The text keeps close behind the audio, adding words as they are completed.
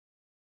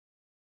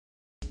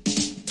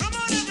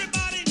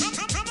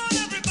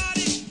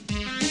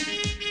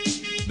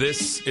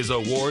This is a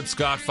Ward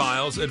Scott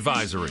Files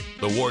advisory.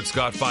 The Ward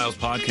Scott Files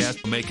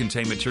podcast may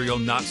contain material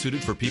not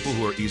suited for people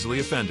who are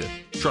easily offended.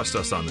 Trust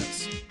us on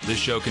this. This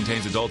show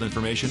contains adult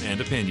information and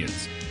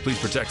opinions. Please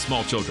protect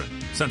small children,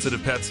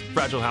 sensitive pets,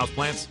 fragile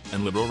houseplants,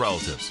 and liberal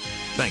relatives.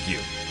 Thank you.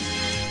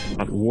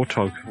 That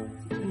warthog.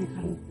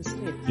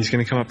 He's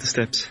going to come up the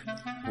steps.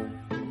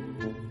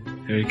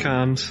 Here he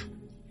comes.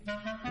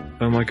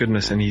 Oh my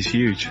goodness, and he's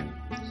huge.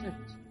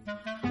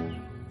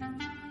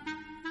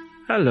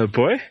 Hello,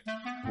 boy.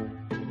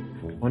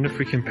 Wonder if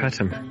we can pet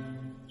him.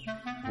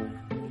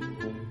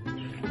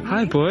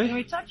 Hi, boy. Can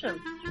we touch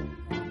him?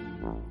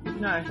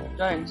 No,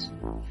 don't.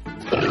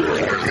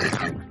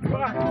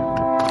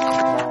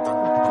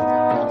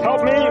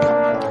 Help me!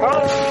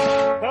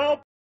 Help!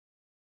 Help!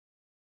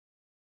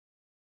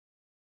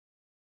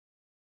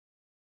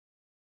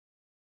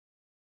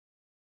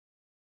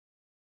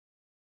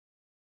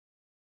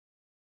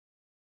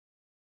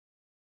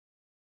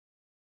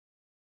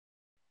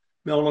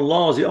 Mellon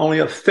Law is the only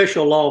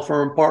official law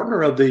firm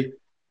partner of the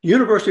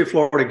University of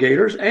Florida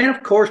Gators, and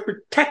of course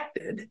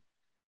protected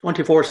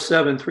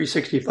 24/7,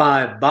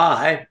 365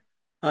 by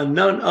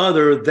none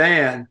other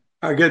than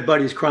our good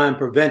buddies Crime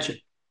Prevention.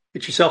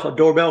 Get yourself a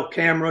doorbell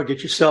camera,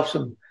 get yourself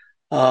some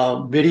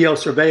video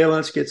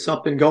surveillance, get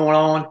something going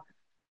on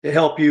to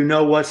help you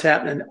know what's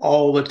happening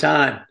all the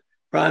time.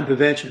 Crime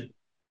Prevention.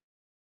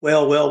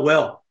 Well.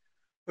 We're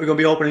going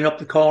to be opening up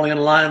the call-in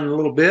line in a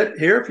little bit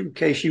here. In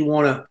case you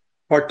want to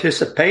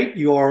participate,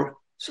 you are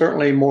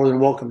certainly more than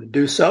welcome to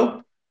do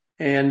so.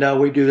 And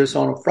we do this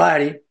on a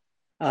Friday.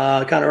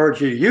 I kind of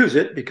urge you to use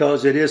it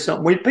because it is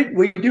something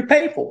we do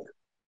pay for.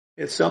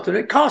 It's something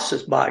that costs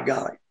us, by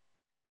golly.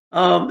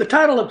 The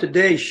title of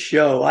today's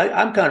show,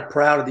 I'm kind of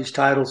proud of these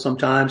titles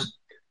sometimes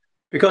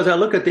because I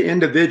look at the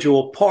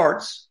individual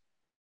parts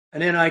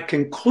and then I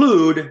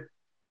conclude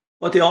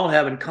what they all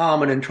have in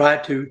common and try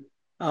to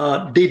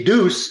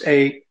deduce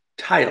a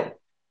title.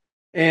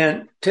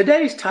 And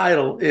today's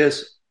title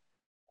is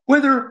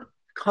Whither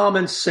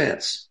Common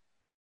Sense.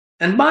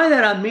 And by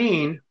that I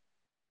mean,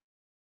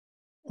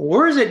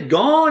 where is it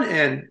gone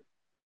and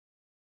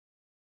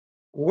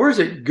where is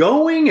it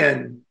going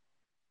and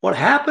what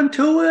happened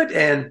to it?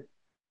 And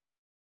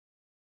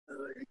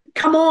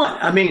come on.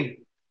 I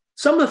mean,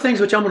 some of the things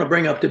which I'm going to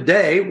bring up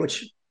today,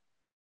 which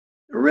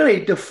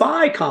really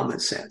defy common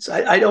sense.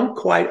 I don't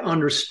quite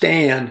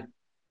understand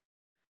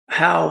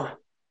how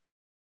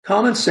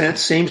common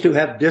sense seems to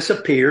have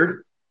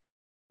disappeared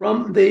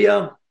from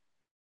the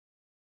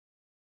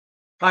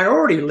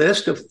priority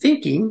list of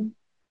thinking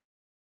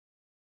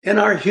in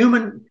our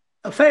human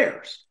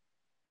affairs.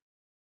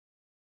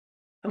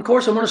 Of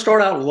course, I'm going to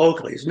start out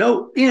locally. There's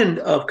no end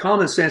of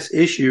common sense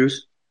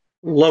issues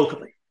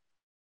locally.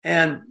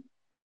 And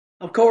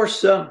of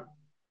course,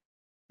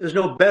 there's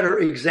no better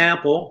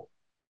example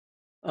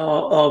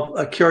of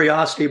a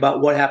curiosity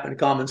about what happened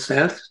to common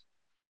sense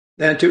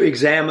than to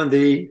examine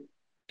the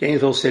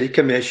Gainesville City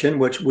Commission,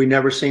 which we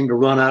never seem to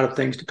run out of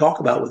things to talk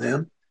about with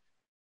them.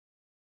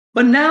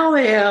 But now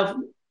they have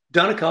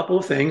done a couple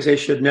of things they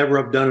should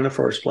never have done in the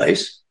first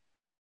place.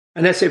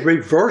 And that's they've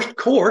reversed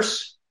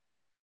course,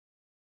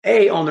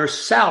 on their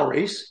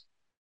salaries,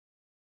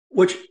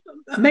 which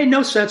made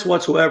no sense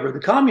whatsoever.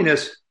 The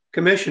communist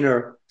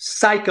commissioner,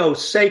 Psycho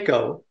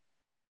Seiko,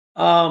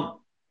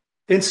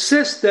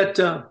 insists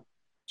that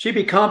she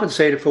be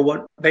compensated for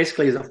what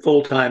basically is a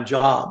full-time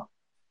job.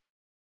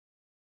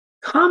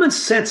 Common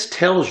sense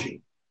tells you,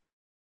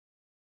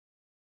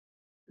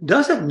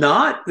 does it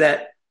not,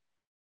 that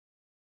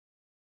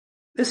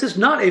this is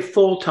not a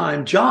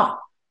full-time job.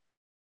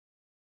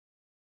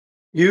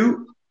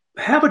 You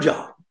have a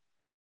job.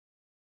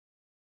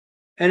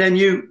 And then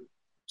you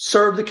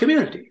serve the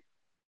community.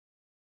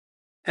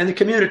 And the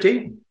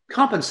community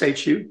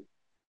compensates you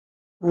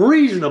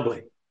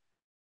reasonably.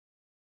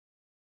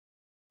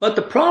 But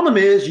the problem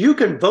is you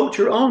can vote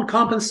your own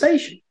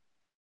compensation.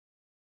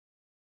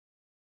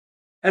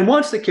 And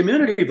once the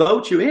community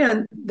votes you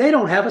in, they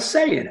don't have a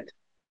say in it.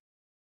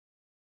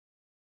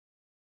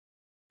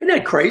 Isn't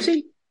that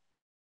crazy?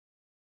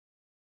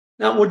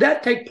 Now, would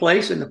that take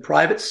place in the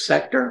private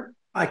sector?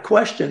 I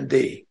question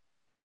thee.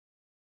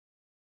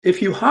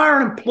 If you hire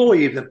an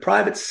employee of the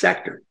private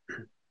sector,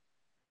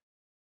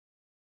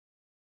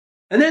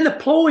 and then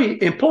the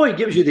employee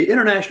gives you the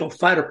International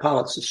Fighter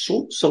Pilot's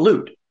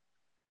salute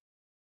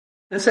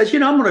and says,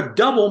 I'm going to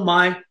double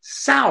my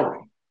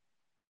salary.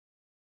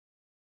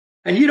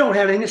 And you don't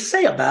have anything to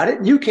say about it,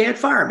 and you can't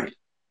fire me.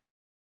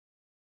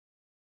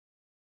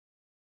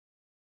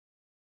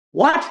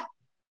 What?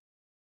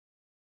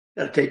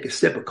 Got to take a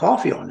sip of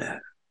coffee on that.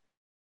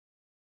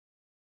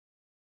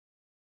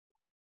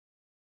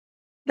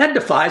 That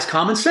defies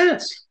common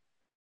sense.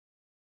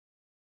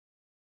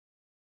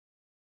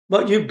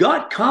 But you've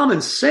got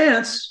common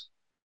sense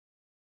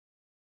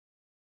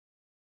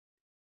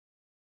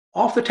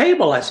off the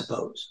table, I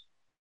suppose.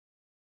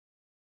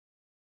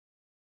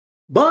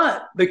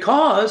 But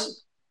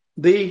because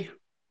the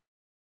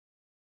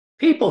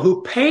people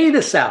who pay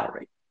the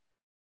salary,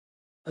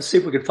 let's see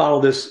if we can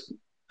follow this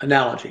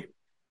analogy.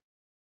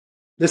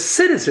 The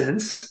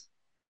citizens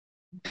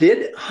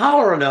did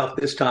holler enough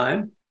this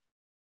time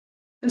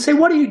and say,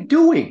 what are you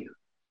doing?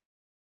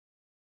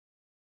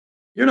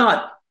 You're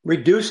not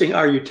reducing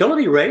our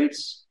utility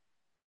rates.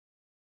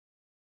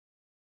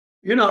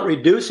 You're not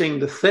reducing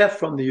the theft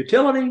from the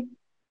utility.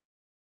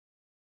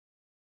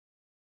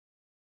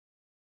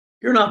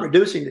 You're not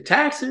reducing the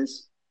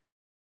taxes.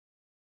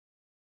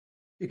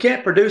 You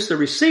can't produce the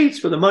receipts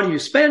for the money you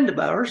spend of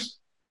ours.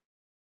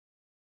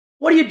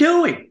 What are you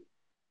doing?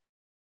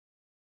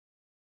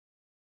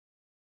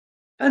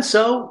 And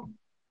so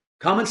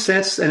common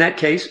sense in that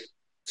case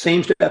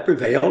seems to have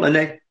prevailed, and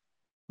they,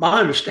 my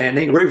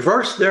understanding,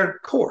 reversed their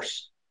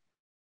course.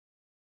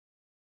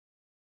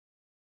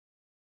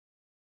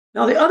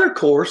 Now, the other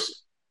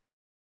course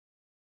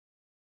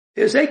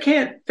is they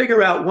can't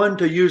figure out when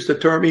to use the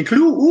term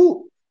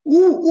inclusion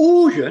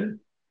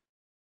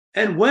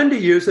and when to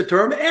use the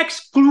term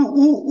exclusion.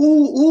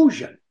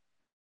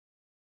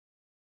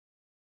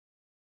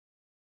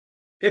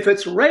 If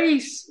it's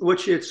race,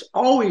 which it's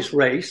always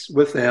race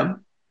with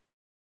them,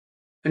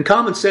 and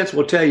common sense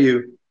will tell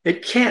you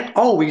it can't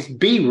always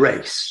be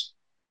race.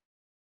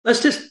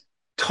 Let's just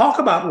talk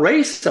about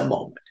race a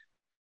moment.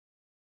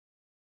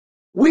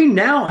 We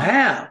now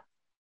have,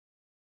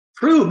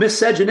 through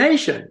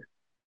miscegenation,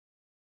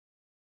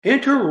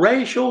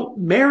 interracial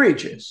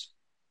marriages.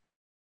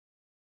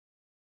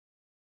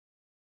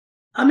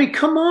 I mean,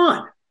 come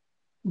on.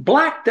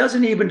 Black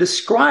doesn't even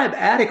describe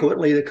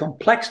adequately the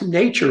complex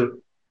nature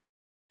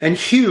and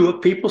hue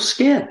of people's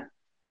skin.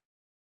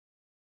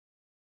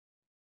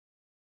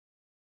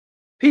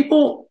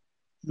 People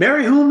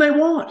marry whom they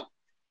want.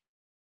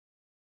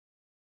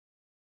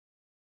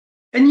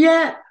 And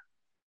yet,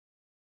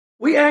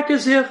 we act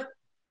as if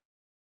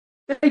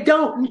they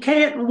don't and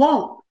can't and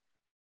won't.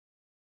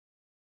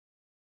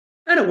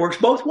 And it works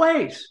both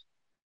ways.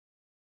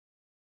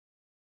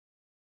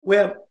 We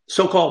have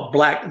so-called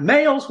black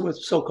males with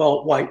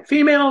so-called white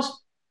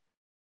females,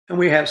 and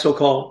we have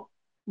so-called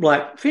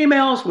black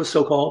females with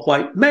so-called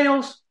white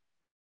males,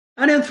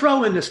 and then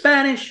throw in the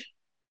Spanish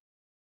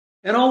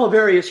and all the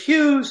various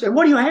hues, and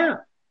what do you have?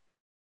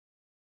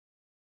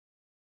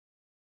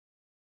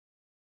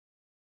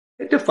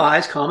 It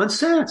defies common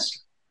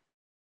sense.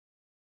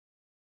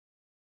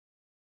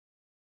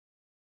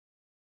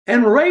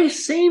 And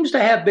race seems to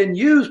have been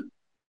used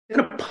in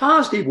a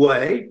positive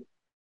way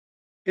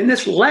in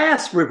this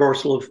last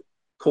reversal of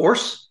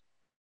course,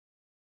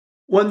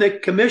 when the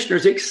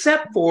commissioners,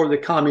 except for the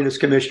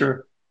communist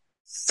commissioner,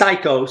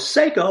 Psycho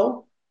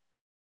Seiko,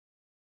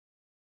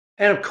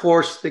 and of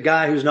course, the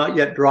guy who's not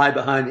yet dry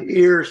behind the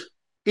ears,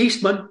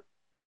 Eastman,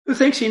 who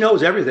thinks he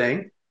knows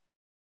everything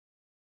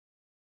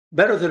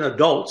better than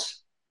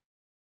adults,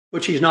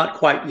 which he's not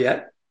quite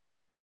yet,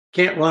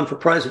 can't run for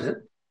president,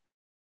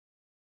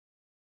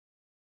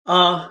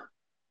 and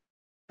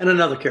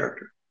another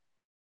character.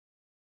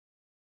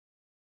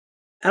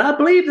 And I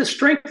believe the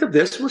strength of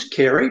this was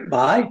carried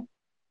by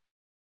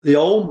the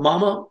old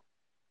mama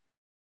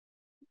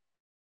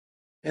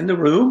in the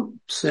room,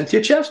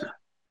 Cynthia Chestnut,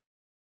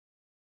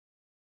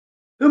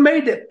 who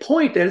made that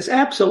point that is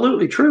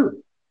absolutely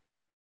true.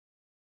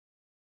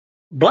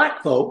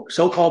 Black folk,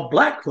 so-called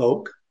black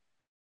folk,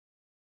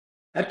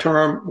 that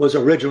term was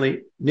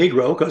originally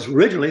Negro, because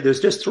originally there's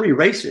just three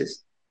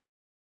races,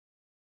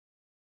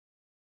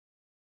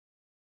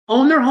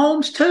 own their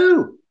homes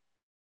too.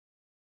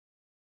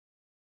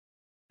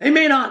 They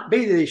may not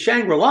be the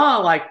Shangri-La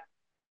like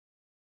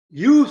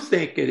you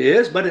think it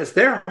is, but it's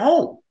their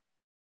home.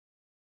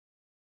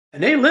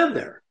 And they live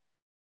there.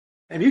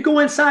 And if you go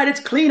inside, it's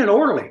clean and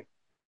orderly.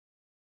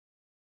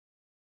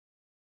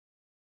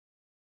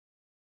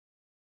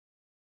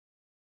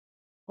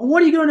 Well,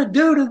 what are you going to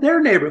do to their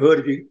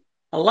neighborhood if you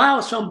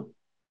allow some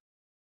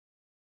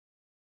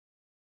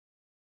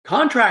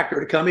contractor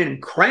to come in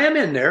and cram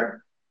in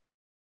there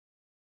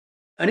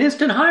an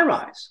instant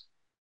high-rise?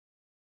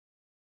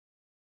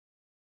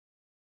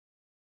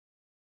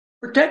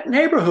 Protect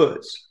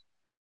neighborhoods.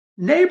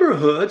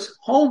 Neighborhoods,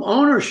 home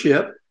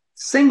ownership,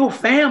 single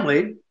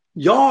family,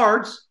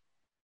 yards.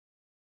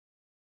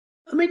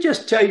 Let me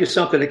just tell you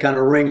something that kind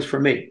of rings for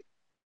me.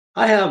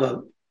 I have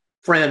a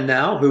friend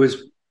now who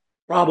is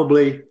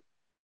probably,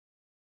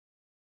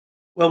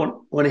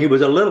 well, when he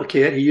was a little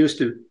kid, he used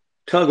to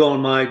tug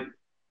on my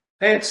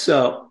pants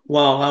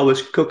while I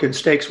was cooking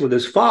steaks with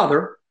his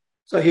father.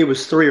 So he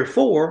was 3 or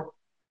 4,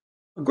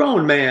 a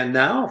grown man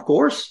now, of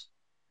course.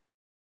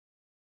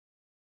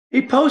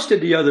 He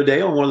posted the other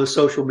day on one of the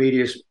social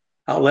media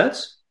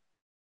outlets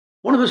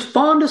one of his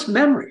fondest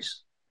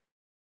memories.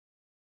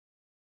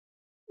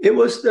 It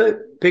was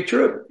the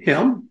picture of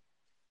him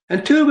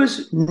and 2 of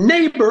his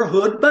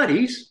neighborhood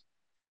buddies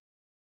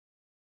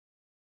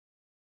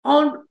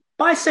on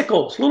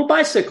bicycles, little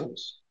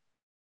bicycles.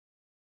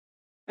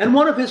 And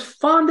one of his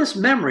fondest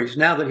memories,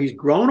 now that he's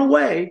grown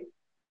away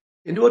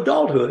into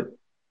adulthood,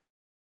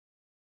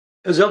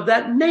 is of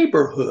that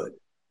neighborhood.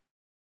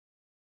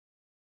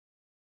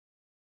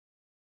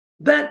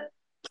 That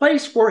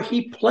place where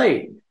he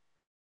played,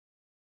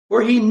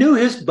 where he knew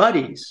his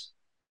buddies.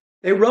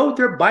 They rode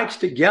their bikes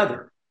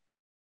together.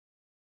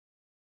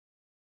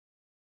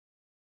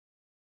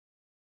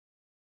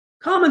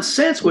 Common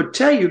sense would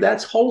tell you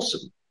that's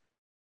wholesome.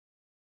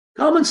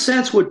 Common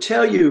sense would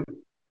tell you,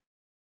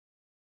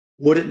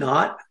 would it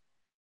not?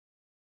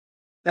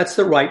 That's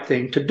the right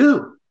thing to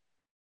do.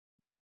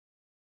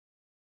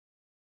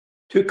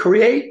 To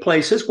create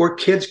places where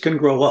kids can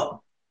grow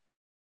up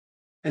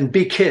and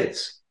be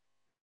kids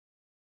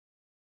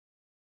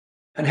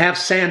and have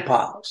sand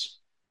piles.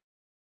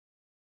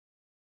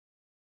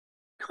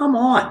 Come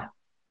on.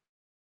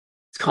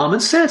 It's common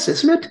sense,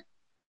 isn't it?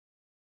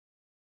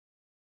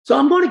 So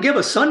I'm going to give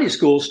a Sunday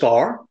school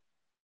star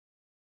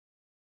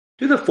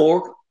to the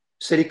 4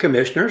 city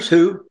commissioners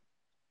who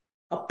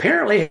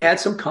apparently had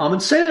some common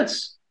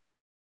sense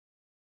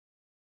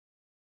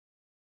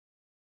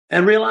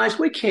and realized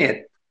we can't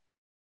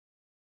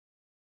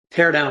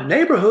tear down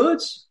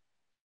neighborhoods.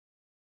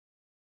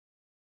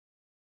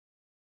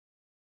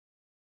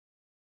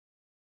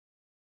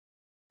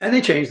 And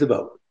they changed the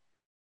vote.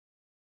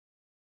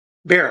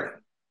 Barely.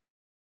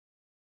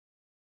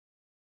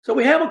 So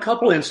we have a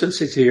couple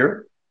instances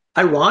here,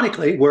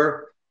 ironically,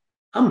 where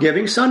I'm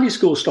giving Sunday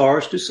school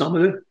stars to some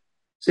of the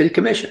city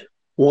commission.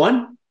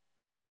 One,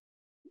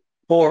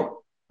 for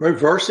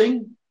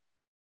reversing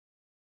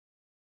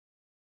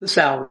the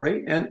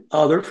salary, and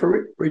other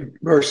for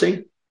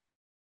reversing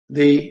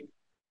the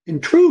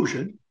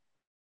intrusion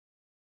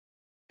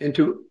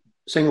into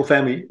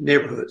single-family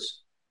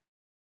neighborhoods.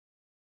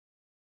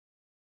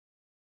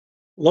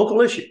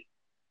 Local issue.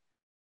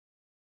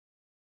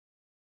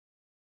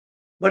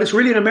 But it's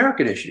really an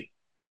American issue.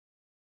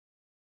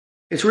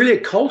 It's really a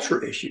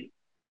culture issue.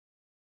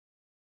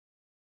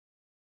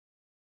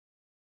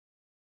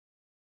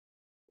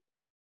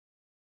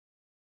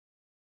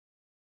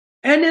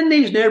 And in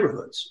these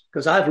neighborhoods,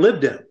 because I've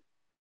lived in them,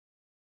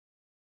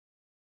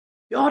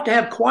 you ought to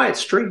have quiet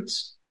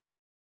streets.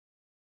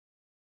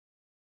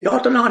 You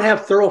ought to not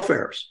have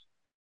thoroughfares.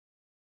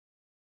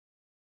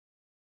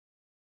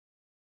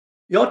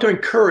 You ought to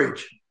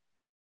encourage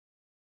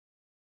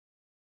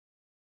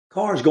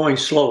cars going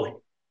slowly,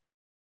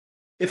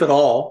 if at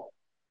all,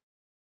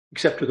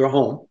 except to their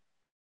home,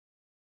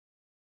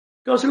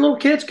 because the little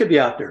kids could be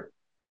out there.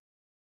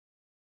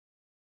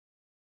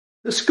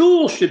 The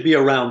schools should be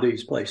around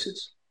these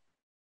places.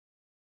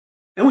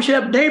 And we should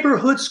have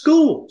neighborhood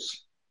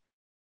schools.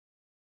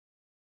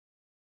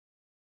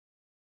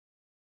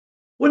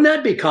 Wouldn't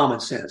that be common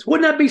sense?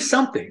 Wouldn't that be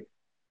something?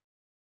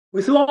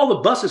 We threw all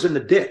the buses in the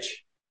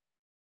ditch.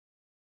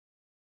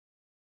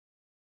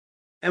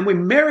 And we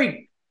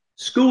married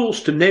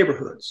schools to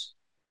neighborhoods.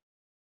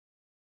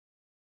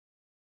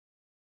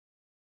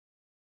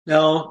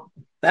 No,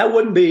 that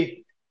wouldn't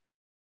be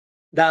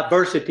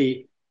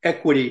diversity,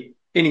 equity,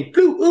 and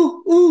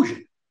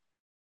inclusion.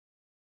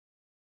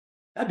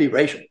 That'd be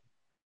racial.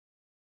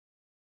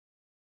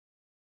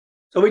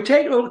 So we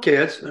take little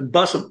kids and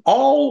bus them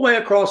all the way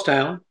across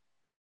town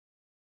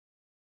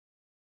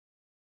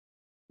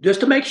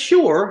just to make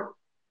sure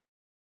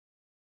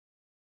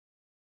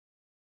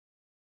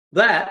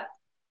that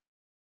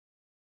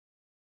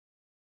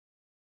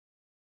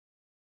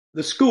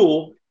the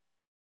school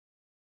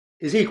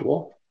is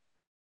equally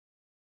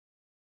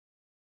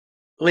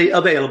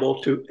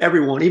available to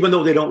everyone, even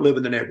though they don't live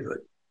in the neighborhood.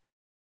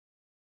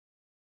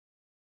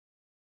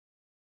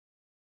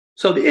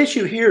 So the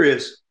issue here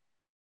is,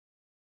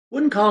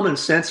 wouldn't common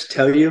sense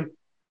tell you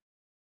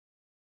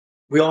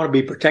we ought to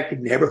be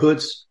protecting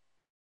neighborhoods?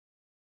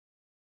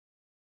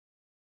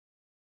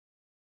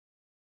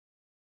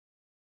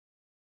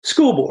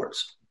 School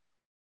boards.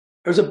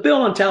 There's a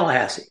bill in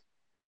Tallahassee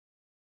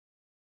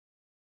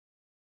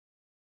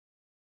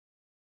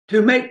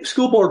to make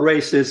school board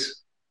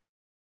races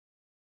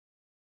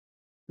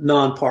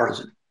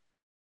nonpartisan.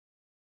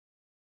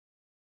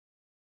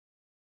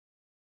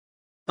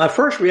 My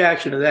first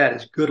reaction to that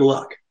is good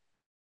luck.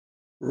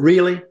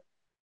 Really?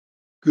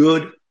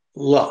 Good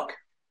luck.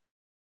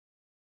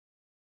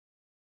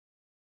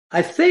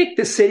 I think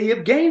the city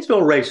of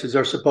Gainesville races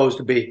are supposed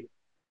to be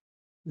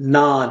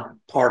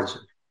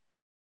nonpartisan.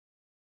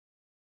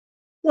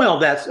 Well,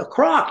 that's a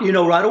crock. You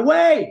know right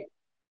away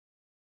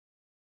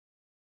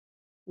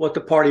what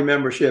the party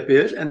membership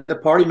is, and the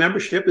party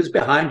membership is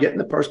behind getting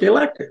the person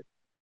elected,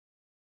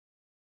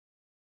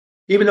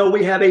 even though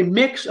we have a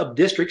mix of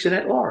districts in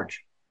at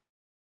large.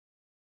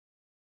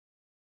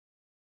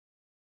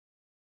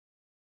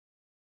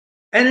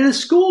 And in the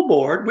school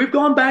board, we've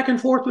gone back and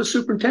forth with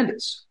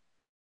superintendents.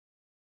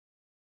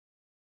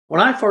 When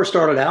I first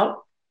started out,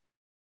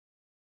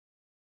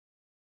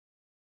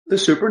 the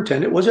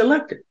superintendent was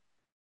elected.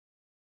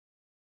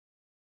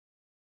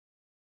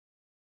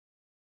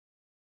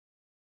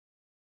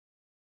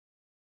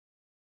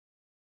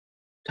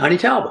 Tiny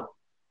Talbot.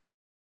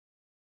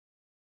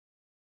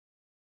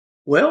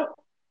 Well,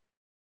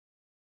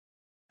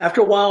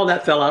 after a while,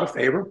 that fell out of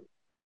favor.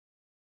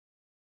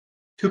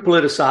 Too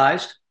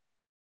politicized.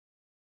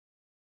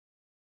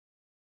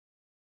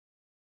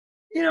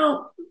 You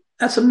know,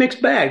 that's a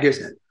mixed bag,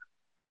 isn't it?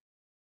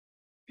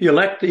 If you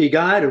elect the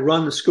guy to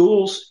run the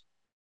schools,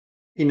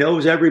 he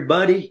knows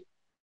everybody.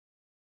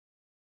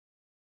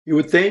 You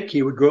would think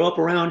he would grow up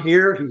around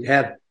here. He'd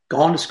have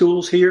gone to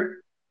schools here.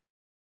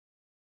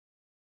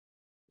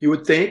 You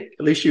would think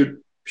at least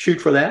you'd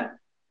shoot for that.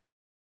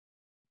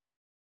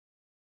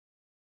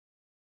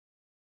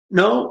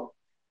 No,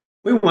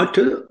 we went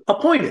to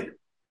appointed,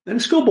 then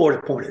the school board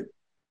appointed.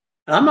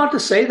 And I'm not to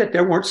say that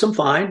there weren't some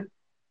fine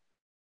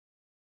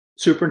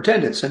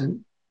superintendents,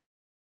 and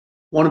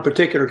one in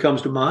particular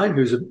comes to mind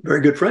who's a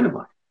very good friend of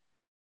mine.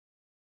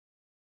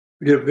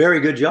 We did a very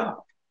good job.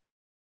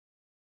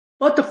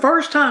 But the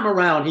first time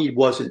around, he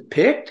wasn't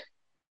picked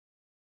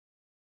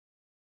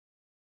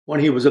when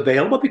he was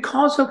available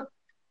because of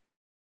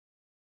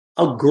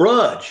a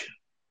grudge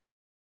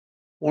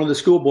one of the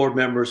school board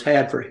members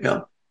had for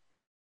him,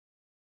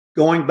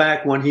 going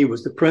back when he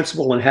was the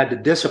principal and had to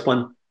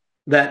discipline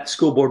that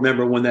school board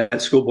member when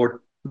that school board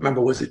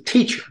member was a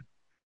teacher.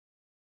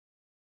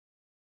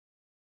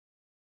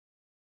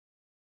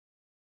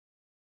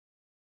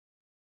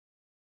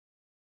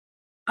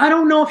 I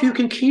don't know if you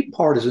can keep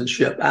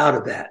partisanship out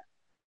of that.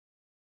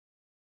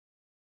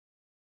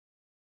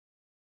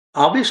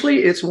 Obviously,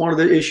 it's one of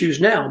the issues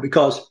now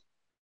because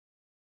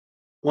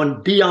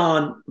when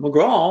Dion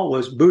McGraw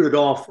was booted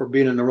off for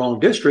being in the wrong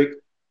district,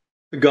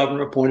 the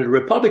governor appointed a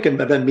Republican,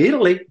 but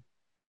immediately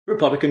the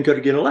Republican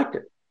could get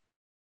elected.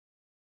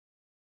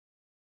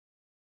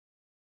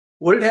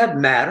 Would it have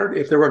mattered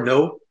if there were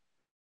no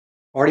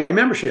party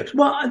memberships?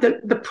 Well,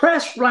 the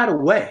press right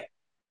away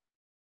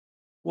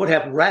would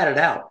have ratted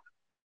out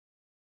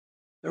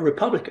the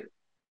Republican.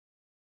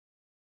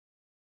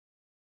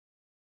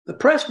 The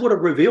press would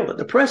have revealed it.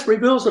 The press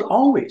reveals it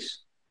always.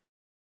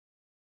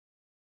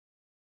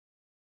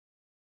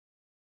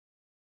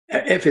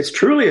 If it's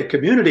truly a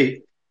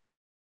community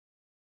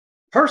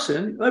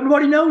person,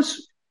 everybody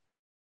knows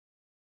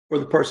where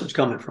the person's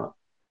coming from.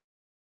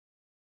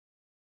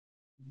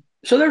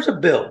 So there's a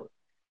bill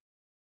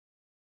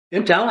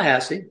in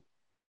Tallahassee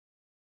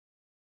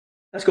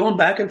that's going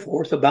back and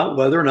forth about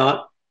whether or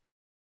not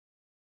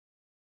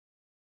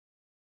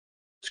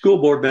school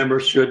board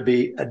members should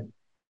be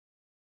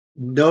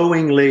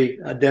knowingly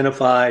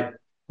identified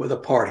with a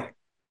party.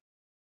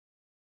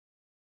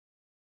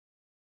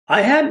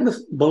 I happen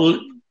to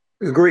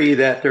agree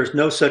that there's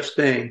no such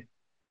thing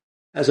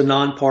as a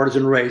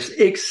nonpartisan race,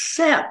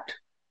 except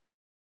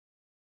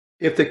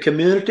if the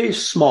community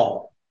is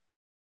small.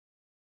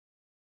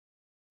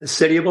 The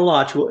city of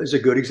Alachua is a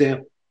good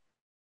example.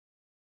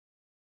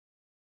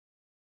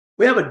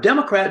 We have a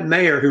Democrat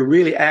mayor who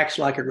really acts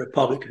like a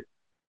Republican,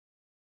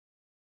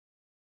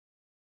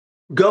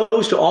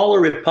 goes to all the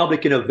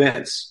Republican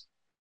events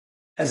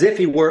as if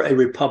he were a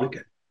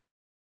Republican,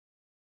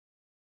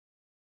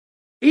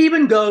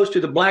 even goes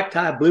to the black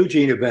tie blue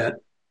jean event.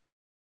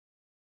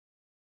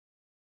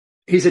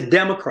 He's a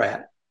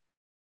Democrat.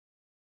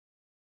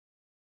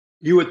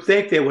 You would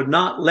think they would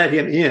not let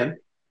him in,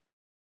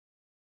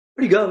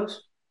 but he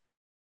goes.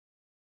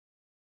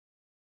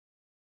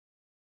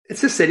 It's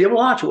the city of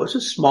Alachua. It's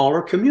a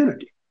smaller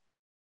community.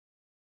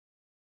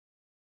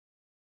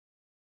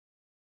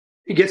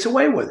 He gets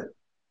away with it.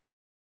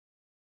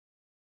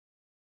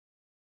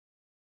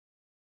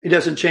 He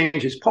doesn't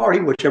change his party,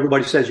 which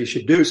everybody says he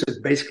should do, since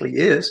basically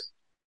is.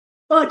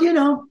 But, you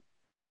know,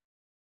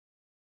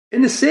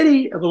 in the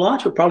city of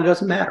Alachua, it probably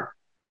doesn't matter.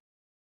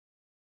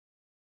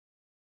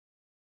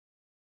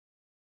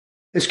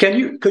 Because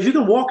you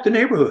can walk the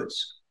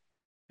neighborhoods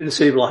in the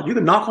city of Alachua. You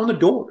can knock on the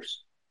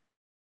doors.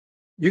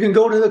 You can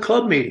go to the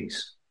club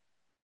meetings.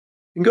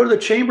 You can go to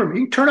the chamber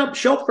meeting. You can turn up,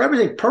 show up for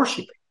everything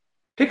personally,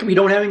 particularly if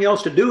you don't have anything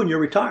else to do and you're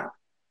retired.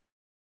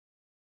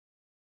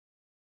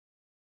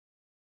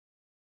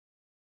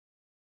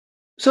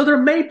 So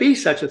there may be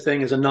such a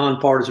thing as a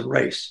nonpartisan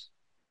race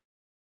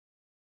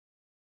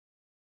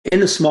in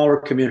the smaller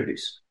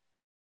communities.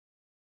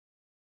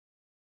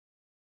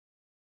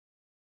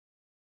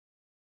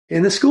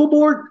 In the school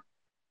board,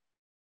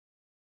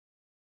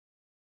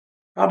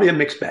 probably a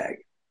mixed bag.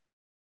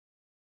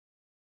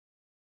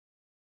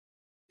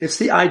 It's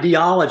the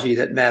ideology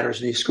that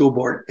matters in these school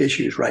board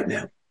issues right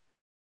now.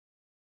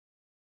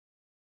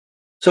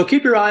 So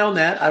keep your eye on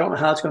that. I don't know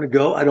how it's going to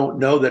go. I don't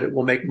know that it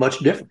will make much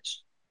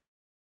difference.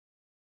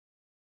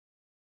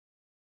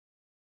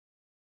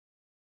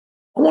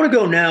 I want to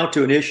go now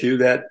to an issue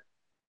that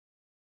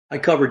I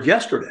covered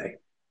yesterday,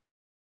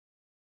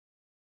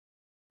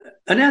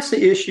 and that's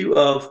the issue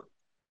of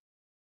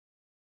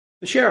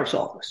the sheriff's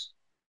office.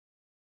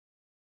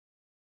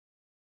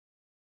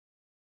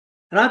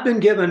 And I've been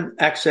given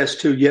access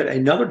to yet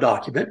another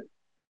document,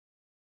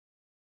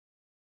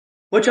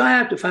 which I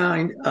have to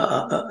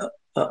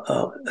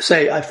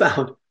say I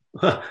found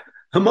the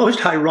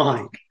most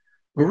ironic,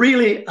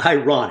 really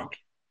ironic.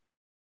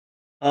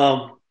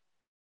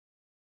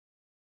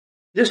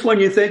 Just when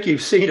you think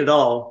you've seen it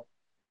all,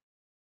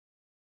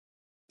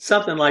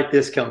 something like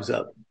this comes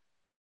up.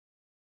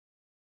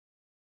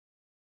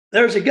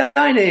 There's a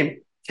guy named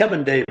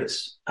Kevin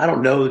Davis. I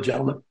don't know the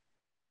gentleman.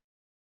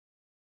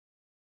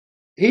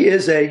 He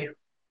is I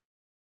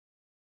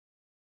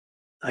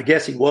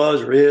guess he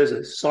was or is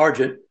a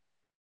sergeant,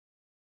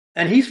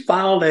 and he's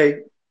filed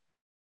a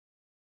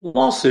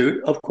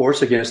lawsuit, of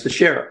course, against the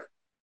sheriff.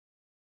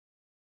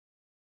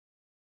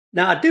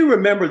 Now, I do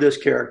remember this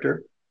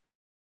character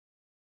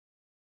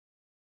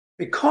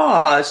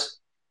Because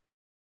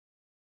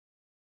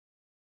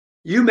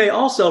you may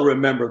also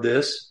remember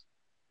this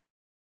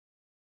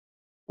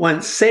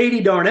when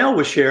Sadie Darnell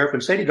was sheriff,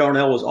 and Sadie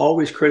Darnell was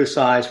always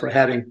criticized for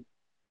having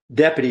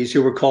deputies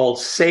who were called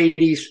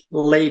Sadie's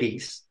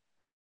ladies.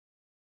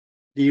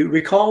 Do you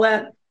recall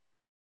that?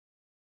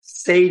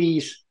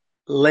 Sadie's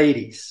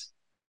ladies.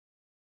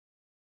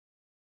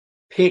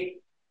 Pink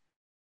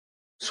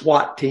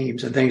SWAT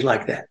teams and things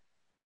like that.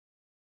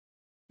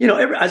 You know,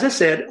 as I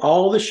said,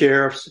 all the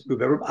sheriffs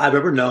I've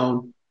ever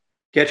known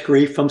get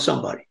grief from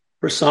somebody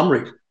for some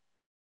reason.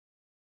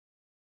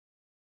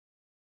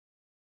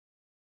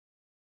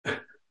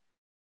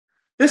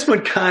 This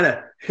one kind of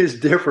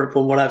is different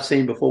from what I've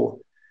seen before.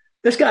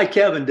 This guy,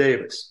 Kevin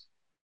Davis,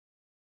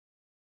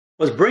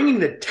 was bringing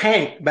the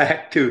tank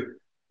back to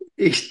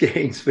East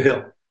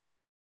Gainesville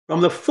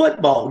from the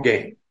football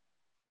game.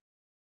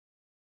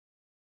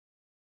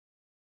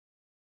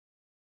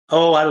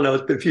 Oh, I don't know.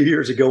 It's been a few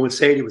years ago when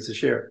Sadie was the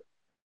sheriff.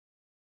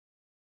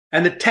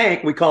 And the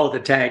tank, we call it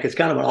the tank. It's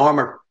kind of an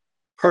armored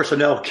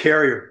personnel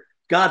carrier.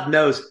 God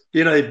knows,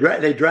 you know,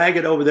 they drag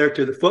it over there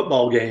to the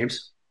football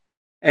games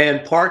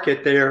and park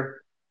it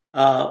there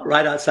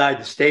right outside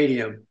the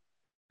stadium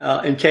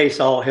in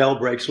case all hell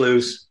breaks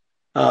loose.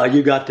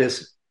 You got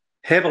this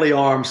heavily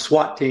armed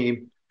SWAT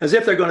team as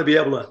if they're going to be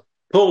able to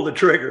pull the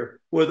trigger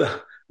with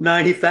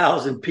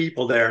 90,000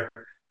 people there.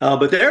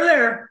 But they're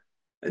there.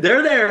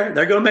 They're there.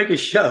 They're going to make a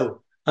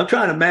show. I'm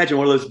trying to imagine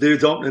one of those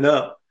dudes opening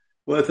up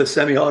with a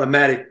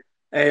semi-automatic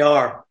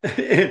AR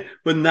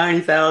with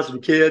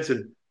 90,000 kids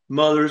and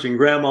mothers and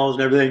grandmas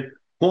and everything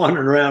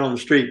wandering around on the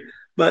street.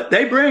 But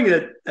they bring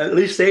it, at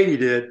least Sadie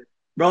did,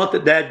 brought the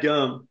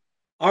dadgum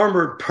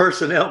armored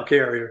personnel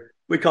carrier,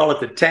 we call it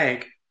the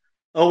tank,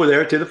 over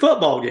there to the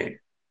football game.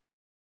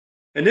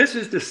 And this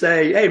is to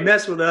say, hey,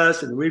 mess with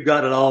us and we've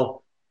got it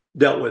all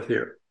dealt with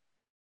here.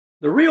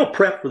 The real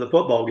prep for the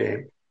football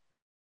game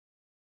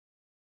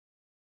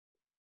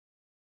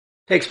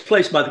takes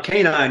place by the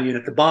K-9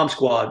 unit, the bomb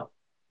squad,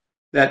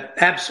 that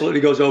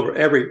absolutely goes over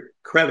every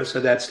crevice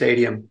of that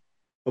stadium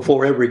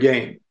before every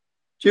game.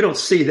 But you don't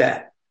see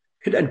that.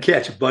 It doesn't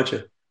catch a bunch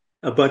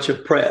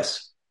of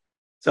press.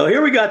 So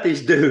here we got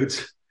these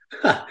dudes.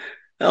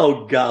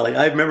 Oh, golly.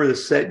 I remember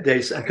this day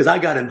because I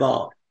got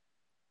involved.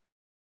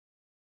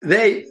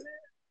 They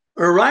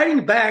are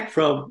riding back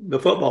from the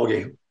football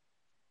game.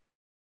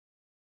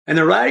 And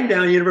they're riding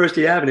down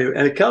University Avenue,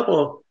 and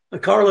a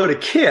carload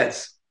of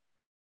kids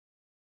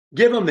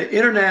give them the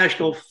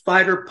International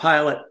Fighter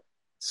Pilot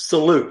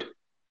salute.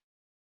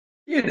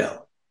 You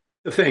know,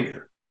 the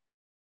finger.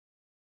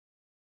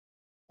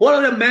 What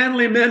do the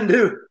manly men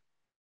do?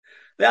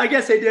 I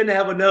guess they didn't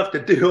have enough to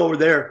do over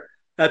there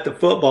at the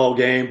football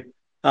game.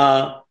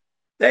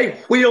 They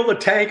wheel the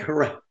tank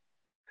around,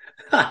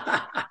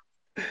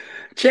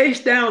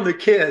 chase down the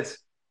kids,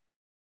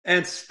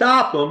 and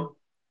stop them,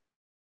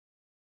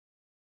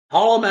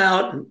 haul them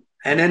out,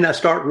 and then I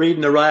start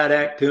reading the riot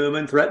act to them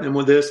and threatening them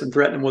with this and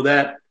threatening them with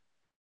that.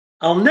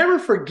 I'll never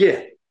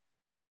forget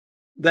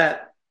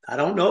that. I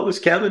don't know it was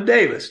Kevin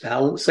Davis. Now,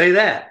 I won't say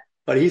that,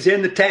 but he's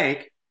in the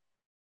tank.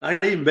 I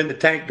ain't even been the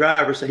tank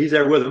driver, so he's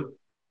there with him.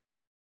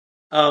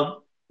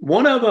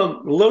 One of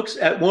them looks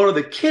at one of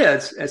the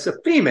kids, as a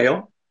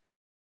female,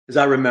 as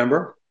I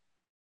remember,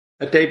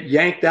 that they've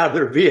yanked out of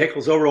their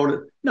vehicles over on it,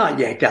 not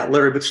yanked out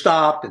literally, but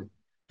stopped and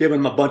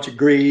given them a bunch of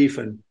grief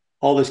and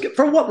all this.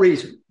 For what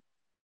reason?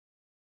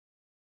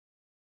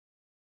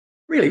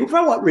 Really,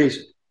 for what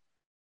reason?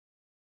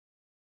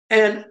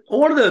 And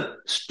one of the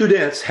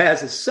students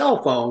has his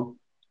cell phone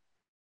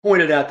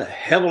pointed at the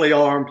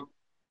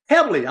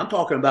I'm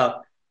talking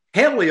about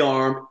heavily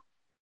armed,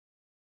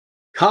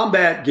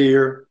 combat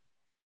gear,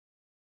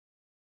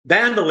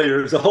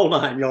 bandoliers, the whole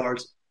 9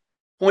 yards,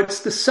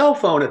 points the cell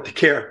phone at the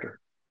character.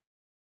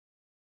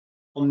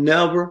 I'll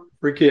never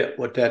forget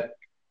what that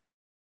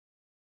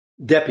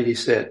deputy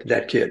said to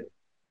that kid.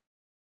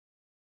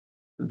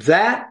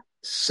 That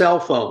cell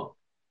phone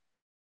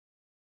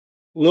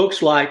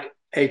looks like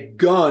a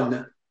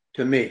gun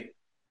to me.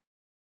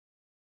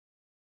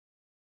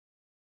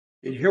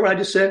 Did you hear what I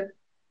just said?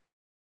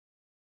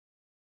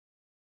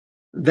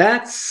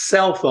 That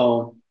cell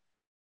phone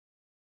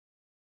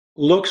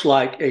looks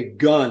like a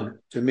gun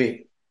to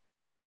me.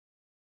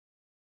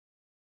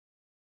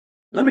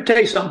 Let me tell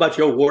you something about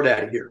your war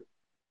daddy here.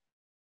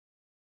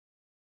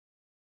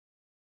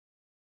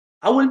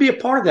 I wouldn't be a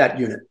part of that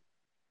unit.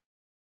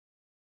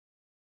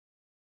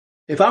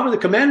 If I were the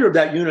commander of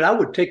that unit, I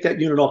would take that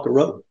unit off the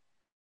road.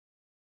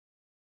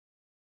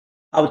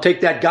 I would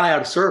take that guy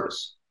out of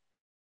service.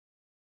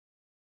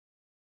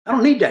 I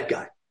don't need that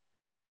guy.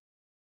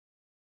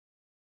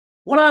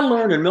 What I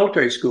learned in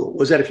military school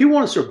was that if you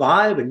want to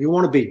survive and you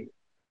want to be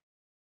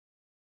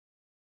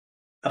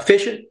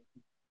efficient,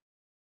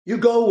 you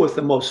go with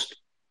the most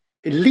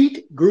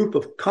elite group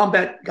of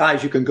combat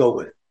guys you can go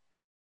with.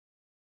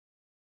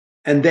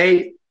 And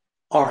they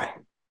are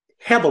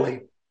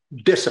heavily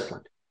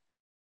disciplined.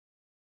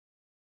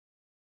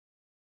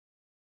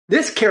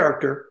 This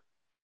character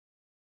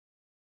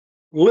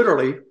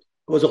literally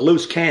was a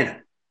loose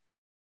cannon.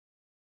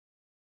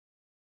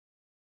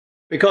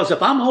 Because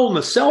if I'm holding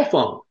a cell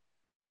phone,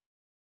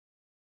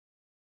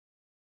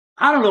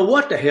 I don't know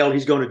what the hell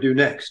he's going to do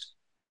next.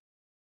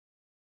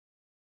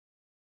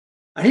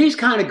 And he's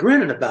kind of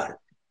grinning about it.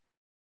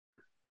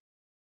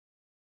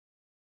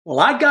 Well,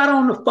 I got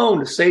on the phone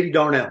to Sadie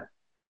Darnell.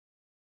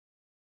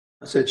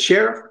 I said,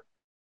 Sheriff,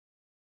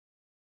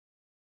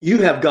 you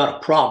have got a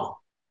problem.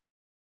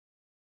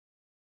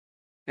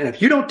 And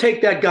if you don't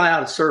take that guy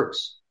out of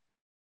service,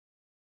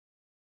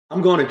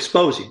 I'm going to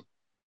expose him.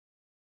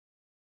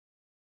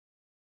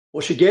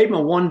 Well, she gave him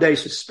a 1-day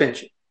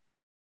suspension.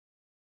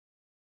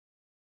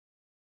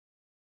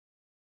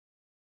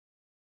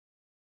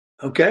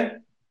 Okay.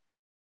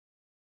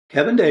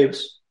 Kevin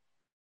Davis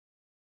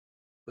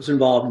was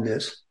involved in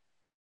this.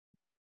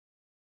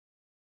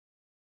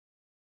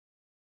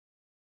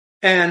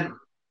 And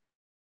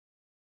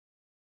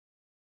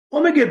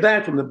let me get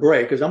back from the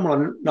break because I'm going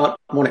to not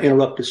want to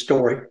interrupt the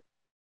story.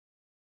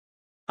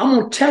 I'm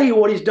going to tell you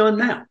what he's done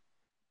now.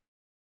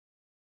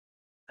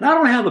 And I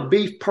don't have a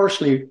beef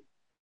personally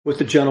with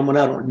the gentleman.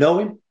 I don't know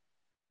him,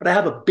 but I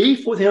have a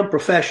beef with him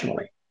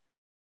professionally.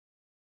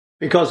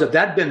 Because if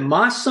that'd been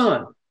my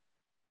son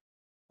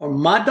or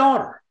my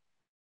daughter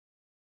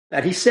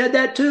that he said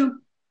that to,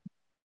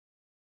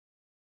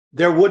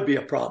 there would be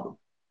a problem,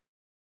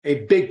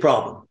 a big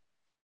problem.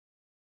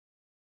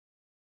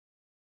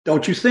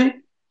 Don't you think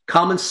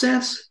common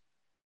sense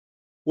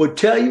would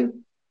tell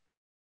you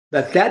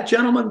that that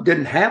gentleman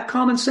didn't have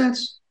common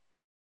sense?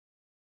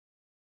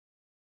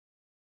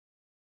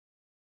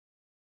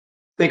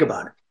 Think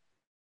about it.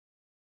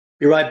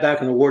 Be right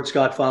back in the Ward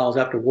Scott Files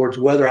after Ward's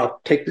weather.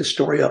 I'll take this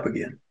story up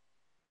again.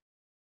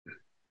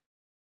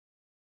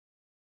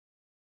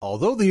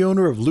 Although the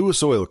owner of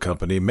Lewis Oil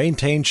Company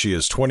maintains she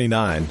is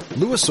 29,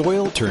 Lewis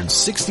Oil turns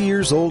 60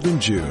 years old in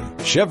June.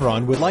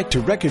 Chevron would like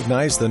to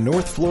recognize the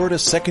North Florida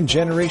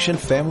second-generation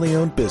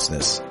family-owned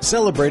business,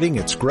 celebrating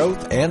its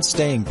growth and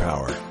staying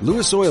power.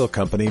 Lewis Oil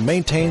Company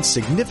maintains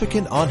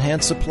significant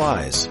on-hand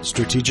supplies,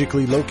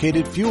 strategically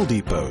located fuel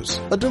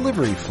depots, a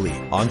delivery fleet,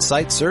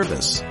 on-site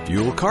service,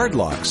 fuel card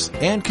locks,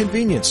 and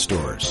convenience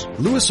stores.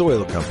 Lewis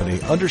Oil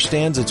Company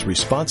understands its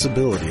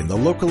responsibility in the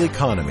local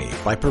economy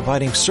by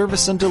providing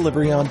service and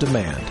delivery on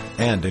demand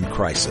and in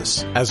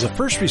crisis. As a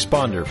first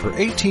responder for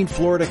 18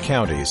 Florida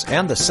counties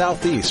and the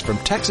Southeast from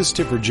Texas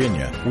to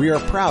Virginia, we are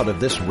proud of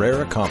this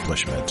rare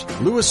accomplishment.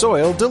 Lewis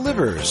Oil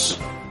delivers.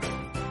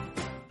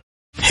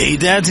 Hey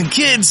dads and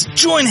kids,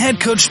 join head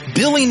coach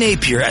Billy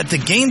Napier at the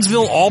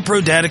Gainesville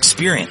All-Pro Dad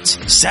Experience,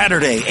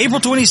 Saturday, April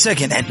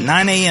 22nd at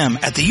 9 a.m.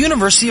 at the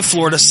University of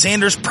Florida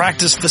Sanders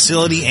Practice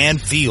Facility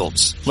and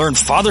Fields. Learn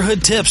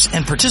fatherhood tips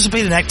and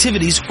participate in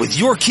activities with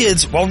your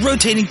kids while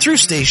rotating through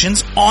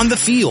stations on the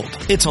field.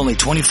 It's only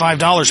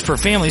 $25 per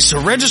family,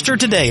 so register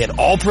today at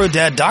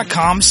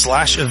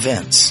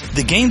allprodad.com/events.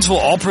 The Gainesville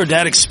All-Pro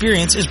Dad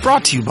Experience is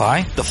brought to you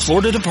by the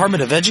Florida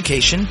Department of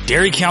Education,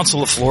 Dairy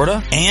Council of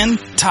Florida, and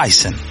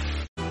Tyson.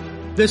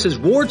 This is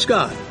Ward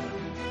Scott,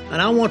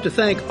 and I want to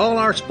thank all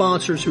our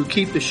sponsors who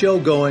keep the show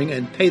going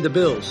and pay the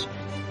bills.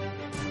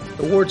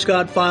 The Ward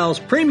Scott Files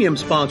premium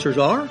sponsors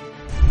are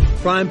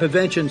Crime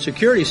Prevention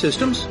Security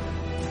Systems,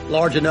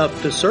 large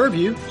enough to serve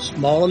you,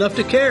 small enough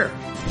to care.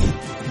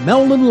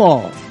 Meldon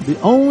Law, the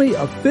only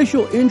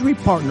official injury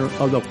partner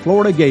of the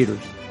Florida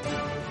Gators.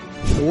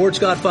 The Ward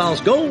Scott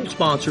Files gold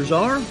sponsors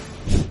are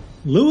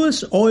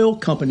Lewis Oil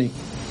Company,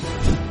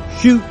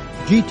 Shoot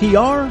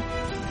GTR,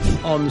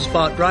 On the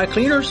Spot Dry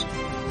Cleaners,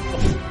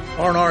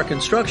 R&R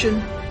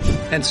Construction,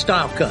 and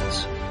Style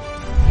Cuts.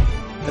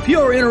 If you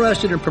are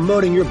interested in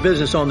promoting your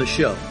business on the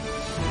show,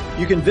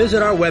 you can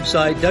visit our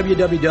website,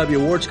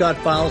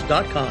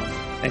 www.wardscottfiles.com,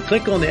 and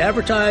click on the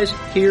Advertise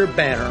Here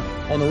banner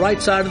on the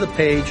right side of the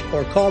page,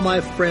 or call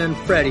my friend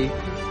Freddie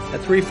at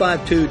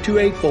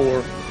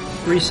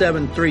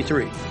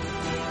 352-284-3733.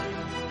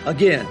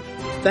 Again,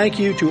 thank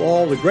you to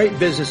all the great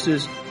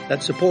businesses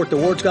that support the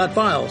Ward Scott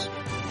Files.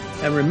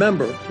 And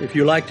remember, if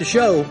you like the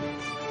show,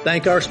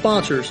 thank our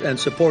sponsors and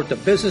support the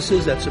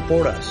businesses that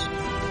support us.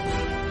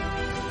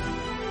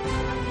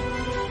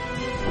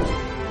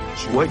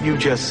 What you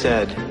just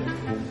said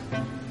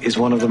is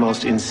one of the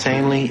most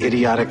insanely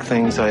idiotic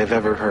things I have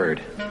ever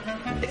heard.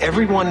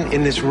 Everyone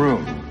in this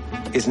room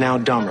is now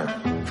dumber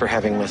for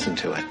having listened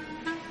to it.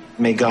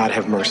 May God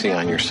have mercy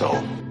on your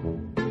soul.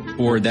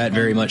 Or that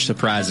very much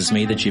surprises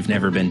me that you've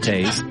never been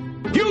tased.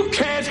 You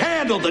can't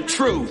handle the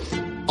truth.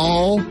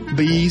 All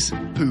bees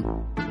poop.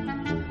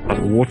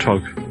 A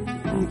warthog.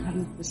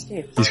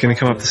 He's going to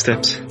come up the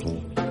steps.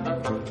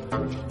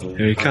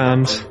 Here he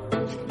comes.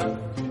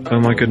 Oh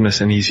my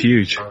goodness, and he's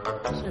huge.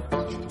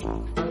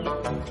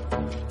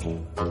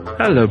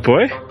 Hello,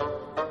 boy.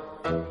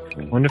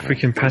 Wonder if we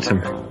can pet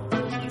him.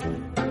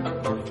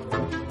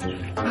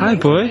 Hi,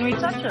 boy. Can we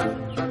touch him?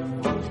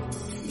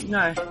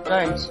 No,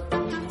 don't.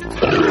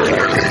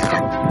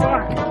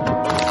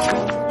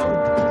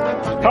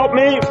 Help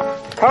me!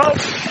 Help!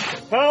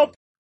 Help!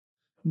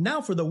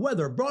 Now for the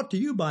weather, brought to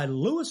you by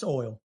Lewis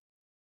Oil.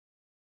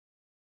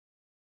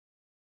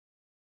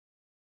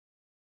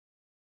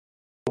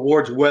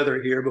 Ward's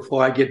weather here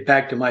before I get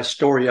back to my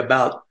story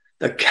about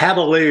the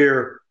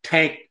Cavalier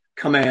tank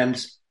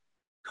commands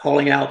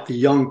calling out the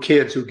young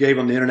kids who gave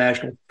them the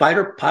International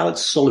Fighter Pilot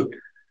Salute.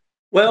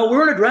 Well,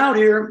 we're in a drought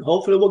here.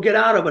 Hopefully we'll get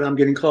out of it. I'm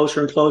getting closer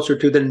and closer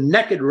to the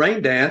naked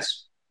rain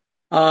dance.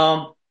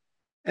 And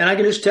I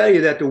can just tell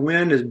you that the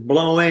wind is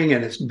blowing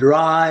and it's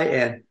dry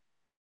and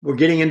we're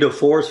getting into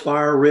forest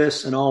fire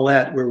risks and all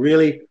that. We're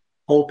really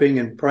hoping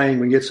and praying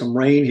we get some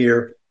rain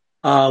here.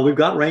 We've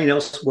got rain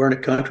elsewhere in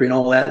the country and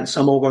all that, and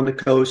some over on the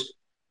coast,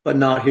 but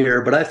not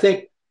here. But I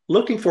think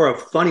looking for a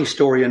funny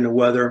story in the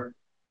weather,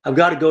 I've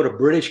got to go to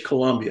British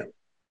Columbia.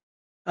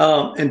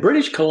 In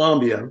British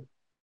Columbia,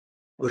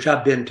 which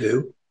I've been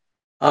to,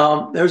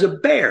 there's a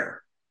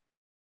bear,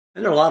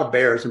 and there are a lot of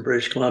bears in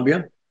British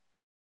Columbia,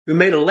 who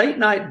made a late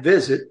night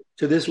visit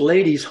to this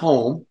lady's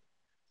home.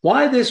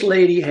 Why this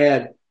lady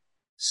had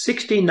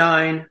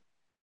 69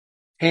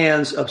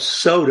 cans of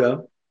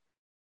soda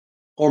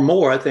or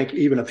more, I think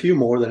even a few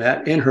more than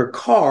that, in her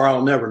car,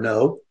 I'll never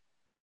know.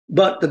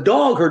 But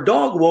her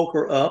dog woke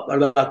her up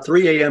at about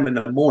 3 a.m. in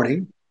the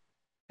morning,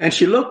 and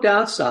she looked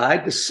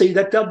outside to see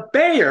that the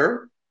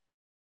bear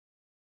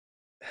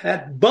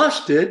had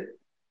busted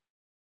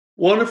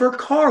one of her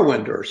car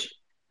windows.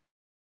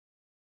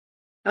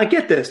 Now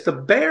get this, the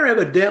bear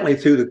evidently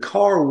through the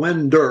car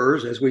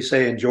windows, as we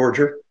say in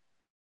Georgia,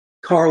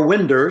 car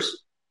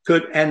windows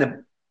and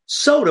the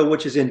soda,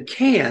 which is in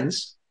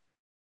cans,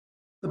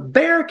 the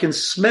bear can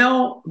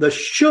smell the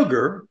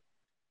sugar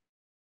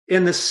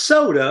in the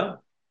soda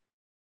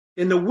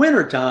in the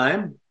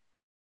wintertime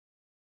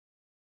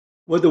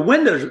with the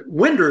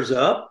windows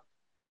up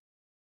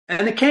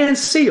and the can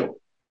sealed.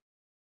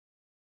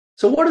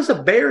 So what does the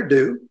bear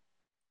do?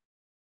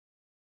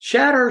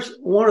 Shatters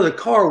one of the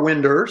car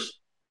windows.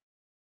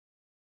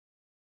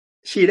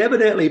 She had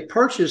evidently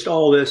purchased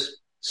all this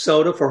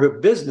soda for her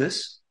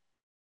business,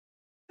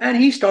 and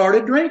he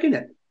started drinking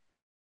it.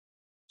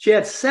 She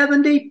had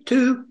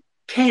 72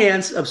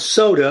 cans of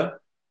soda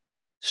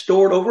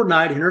stored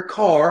overnight in her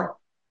car.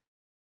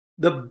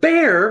 The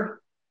bear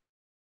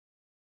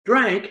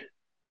drank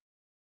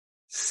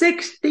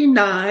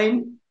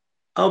 69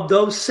 of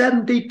those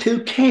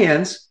 72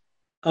 cans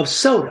of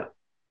soda.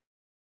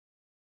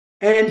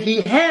 And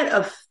he had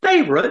a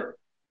favorite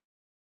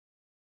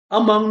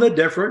among the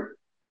different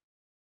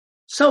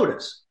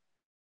sodas.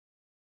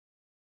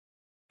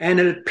 And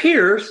it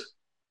appears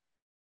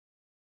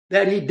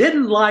that he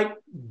didn't like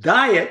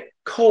Diet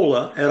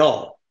Cola at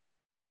all.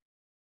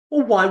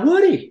 Well, why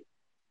would he?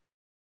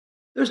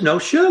 There's no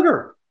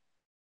sugar.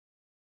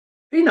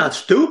 He's not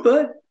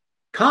stupid.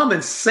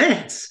 Common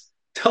sense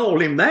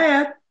told him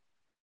that.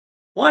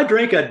 Why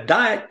drink a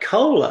Diet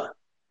Cola?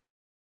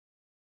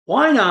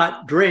 Why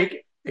not drink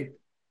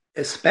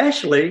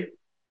especially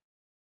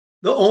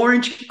the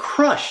Orange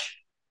Crush?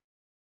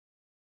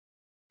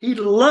 He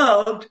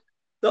loved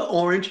the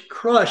Orange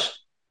Crush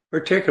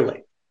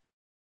particularly.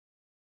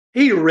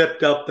 He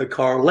ripped up the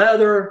car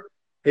leather.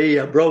 He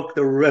broke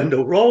the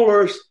window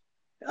rollers.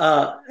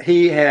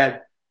 He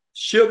had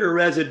sugar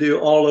residue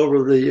all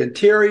over the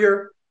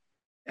interior,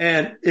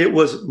 and it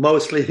was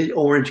mostly the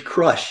Orange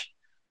Crush.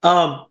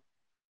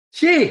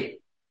 Gee,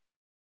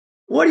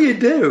 what do you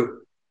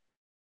do?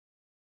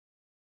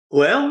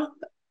 Well,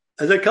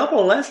 there's a couple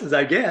of lessons,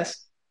 I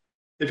guess.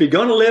 If you're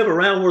going to live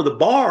around where the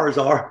bars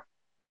are,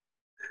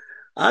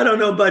 I don't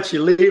know about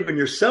you leaving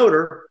your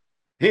soda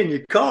in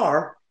your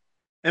car.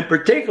 And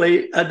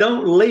particularly,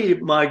 don't leave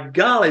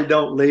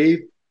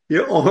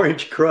your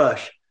Orange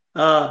Crush.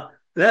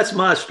 That's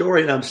my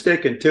story, and I'm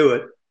sticking to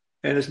it.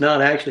 And it's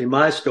not actually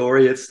my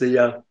story. It's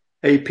the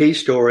AP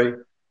story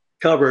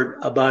covered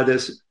by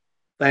this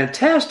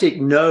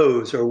fantastic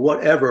nose or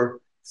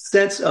whatever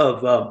sense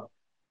of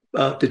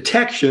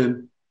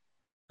detection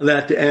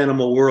that the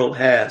animal world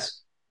has.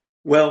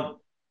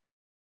 Well,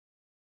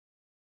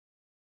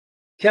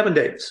 Kevin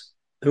Davis,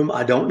 whom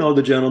I don't know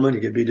the gentleman,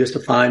 he could be just a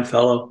fine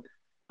fellow,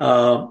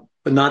 but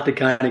not the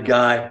kind of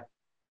guy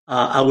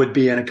I would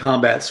be in a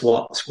combat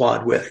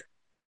squad with.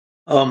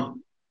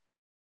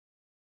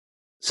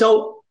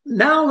 So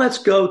now let's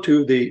go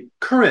to the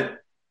current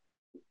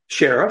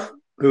sheriff,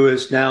 who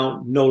is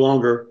now no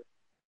longer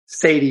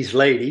Sadie's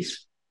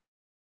ladies.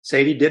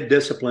 Sadie did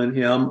discipline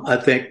him, I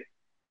think,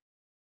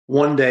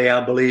 one day,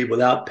 I believe,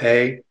 without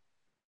pay,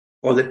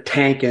 or the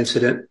tank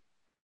incident,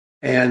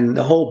 and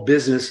the whole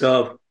business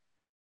of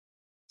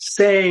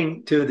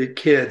saying to the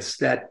kids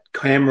that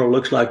camera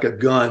looks like a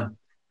gun.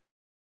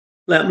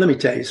 Let me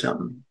tell you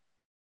something.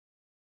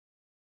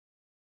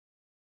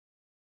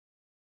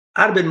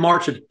 I'd have been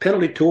marching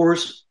penalty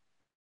tours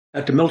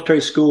at the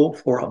military school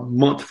for a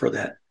month for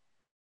that.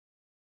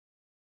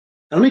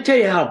 Now, let me tell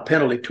you how a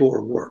penalty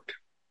tour worked.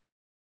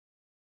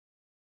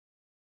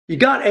 You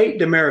got 8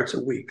 demerits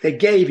a week. They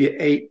gave you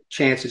 8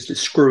 chances to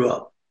screw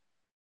up.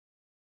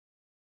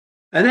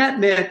 And that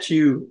meant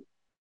you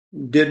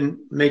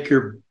didn't make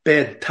your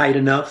bed tight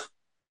enough.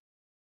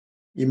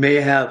 You may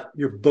have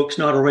your books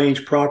not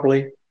arranged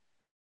properly.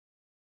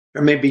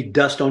 There may be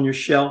dust on your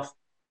shelf.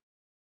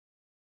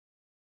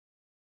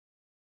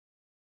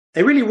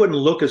 They really wouldn't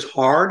look as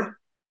hard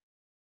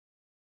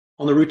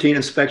on the routine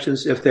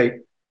inspections if they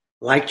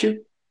liked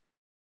you.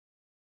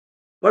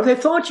 But if they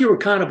thought you were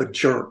kind of a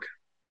jerk,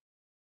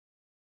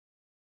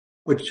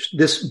 which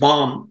this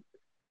bomb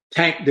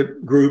tank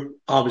group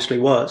obviously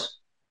was,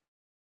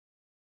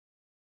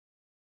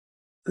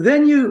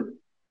 then you're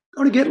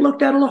going to get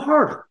looked at a little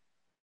harder.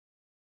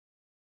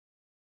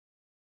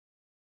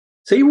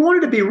 So you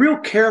wanted to be real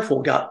careful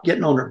about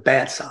getting on their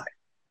bad side.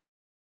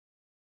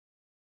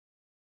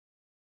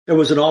 There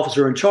was an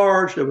officer in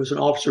charge. There was an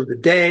officer of the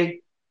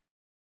day.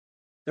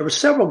 There were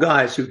several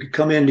guys who could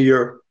come into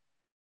your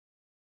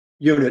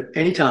unit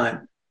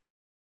anytime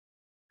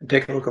and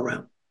take a look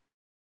around,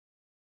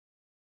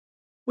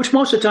 which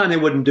most of the time they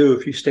wouldn't do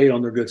if you stayed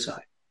on their good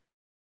side.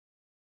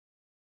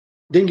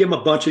 Didn't give them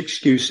a bunch of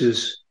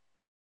excuses.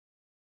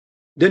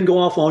 Didn't go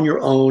off on your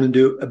own and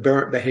do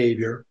aberrant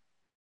behavior.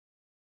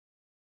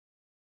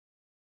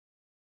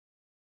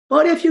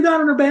 But if you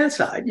got on their bad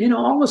side,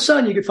 all of a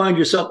sudden you could find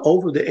yourself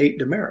over the 8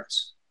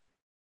 demerits.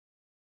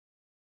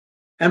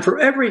 And for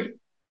every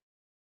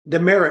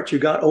demerit you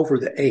got over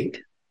the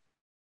 8,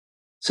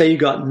 say you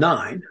got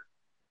 9,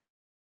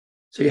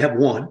 so you have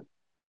 1,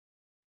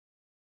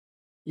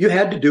 you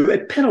had to do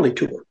a penalty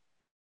tour.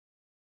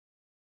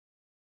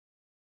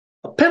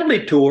 A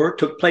penalty tour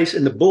took place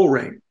in the bull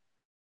ring,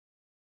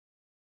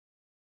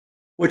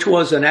 which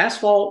was an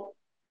asphalt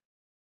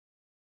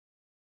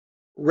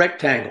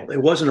rectangle.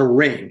 It wasn't a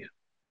ring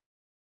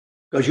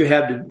because you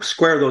had to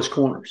square those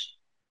corners.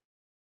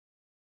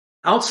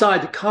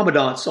 Outside the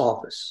commandant's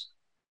office,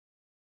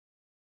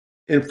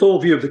 in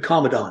full view of the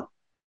commandant.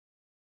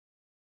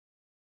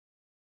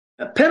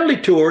 A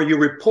penalty tour, you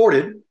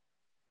reported.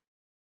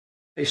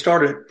 They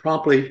started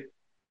promptly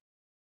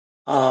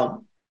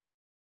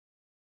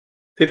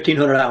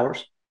 1,500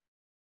 hours.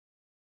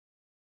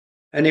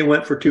 And they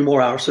went for 2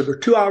 more hours. So there were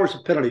 2 hours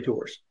of penalty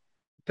tours.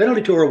 The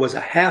penalty tour was a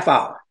half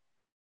hour.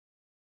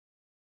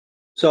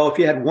 So if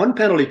you had 1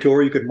 penalty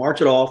tour, you could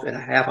march it off in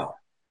a half hour.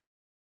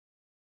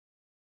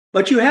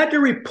 But you had to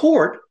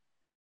report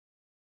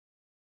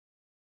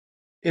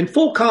in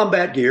full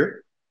combat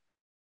gear,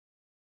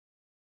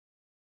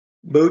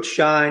 boots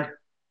shined,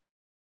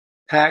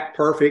 pack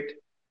perfect,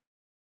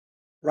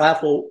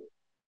 rifle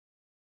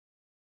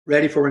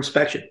ready for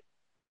inspection.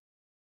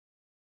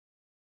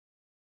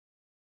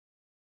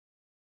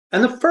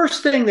 And the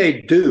first thing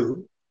they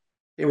do,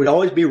 it would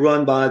always be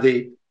run by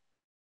the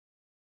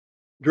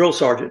drill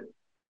sergeant.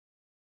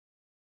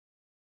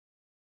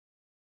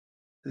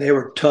 They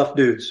were tough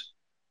dudes.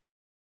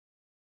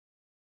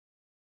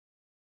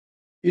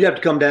 You'd have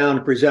to come down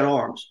and present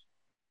arms.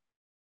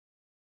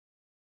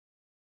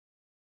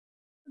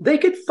 They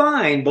could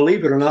find,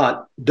 believe it or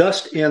not,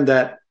 dust in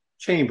that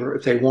chamber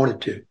if they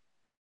wanted to,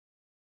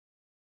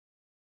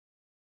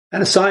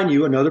 and assign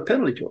you another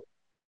penalty tour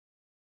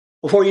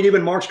before you'd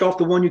even marched off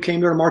the one you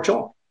came there to march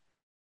off.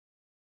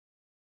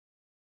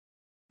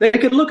 They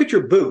could look at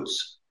your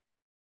boots.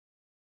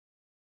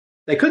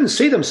 They couldn't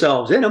see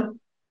themselves in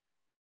them.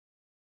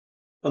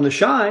 From the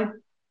shine,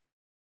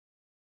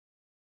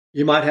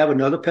 you might have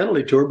another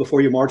penalty tour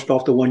before you marched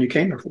off the one you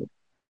came there for.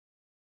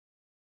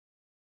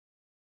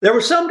 There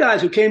were some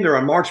guys who came there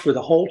and marched for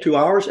the whole 2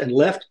 hours and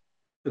left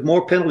with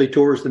more penalty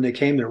tours than they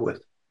came there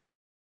with.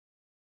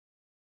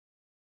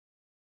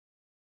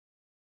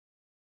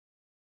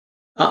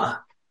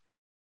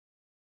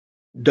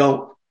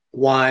 Don't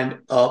wind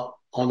up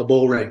on the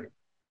bull ring.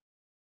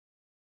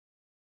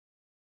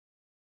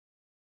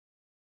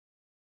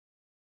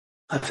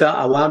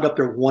 I wound up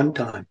there one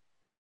time.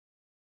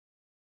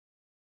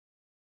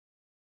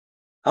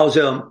 I was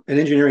in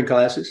engineering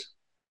classes.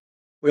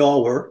 We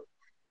all were.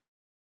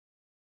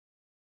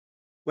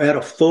 We had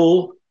a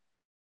full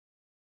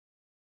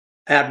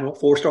admiral,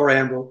 4-star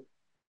admiral,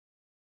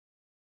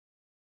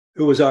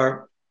 who was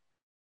our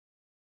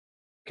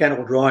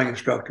mechanical drawing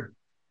instructor.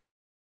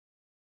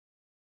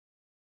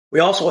 We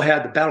also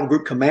had the battle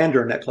group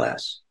commander in that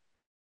class,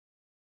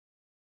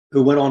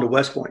 who went on to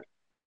West Point,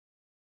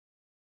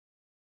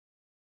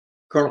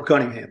 Colonel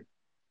Cunningham.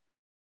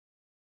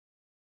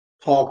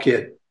 Tall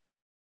kid,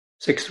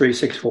 6'3",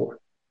 6'4".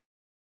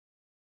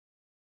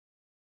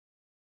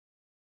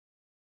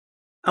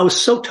 I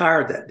was so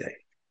tired that day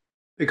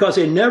because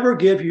they never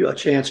give you a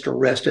chance to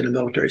rest in a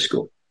military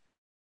school.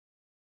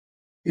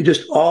 You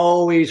just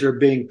always are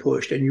being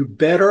pushed, and you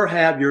better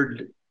have your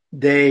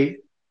day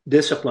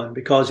disciplined,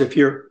 because if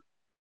you're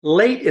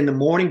late in the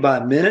morning by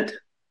a minute,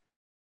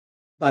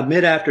 by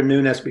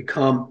mid-afternoon, that's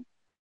become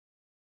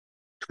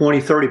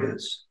 20, 30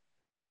 minutes.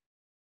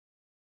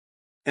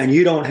 And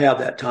you don't have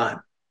that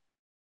time.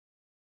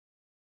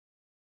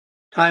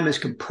 Time is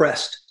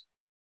compressed.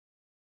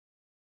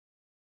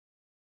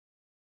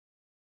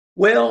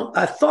 Well,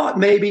 I thought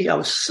maybe I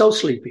was so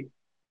sleepy,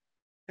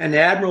 and the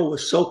admiral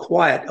was so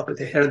quiet up at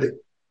the head of the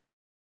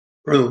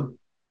room,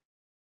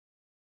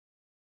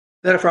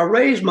 that if I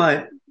raised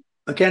my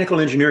mechanical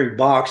engineering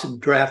box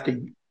and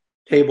drafting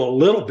table a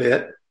little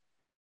bit,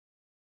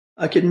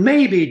 I could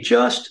maybe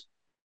just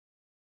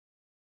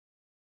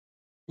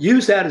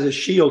use that as a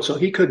shield so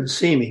he couldn't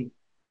see me.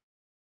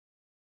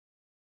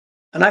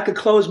 And I could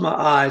close my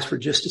eyes for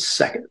just a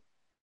second.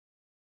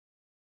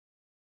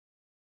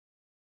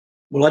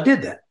 Well, I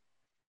did that.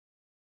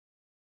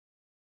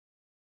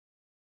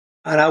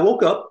 And I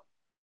woke up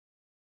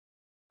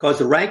because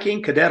the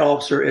ranking cadet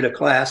officer in a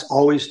class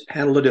always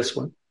handled the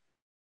discipline.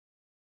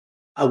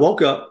 I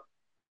woke up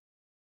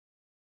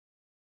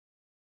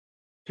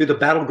to the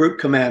battle group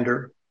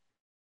commander,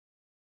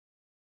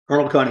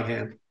 Colonel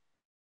Cunningham,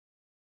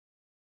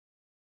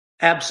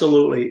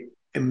 absolutely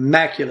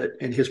immaculate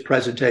in his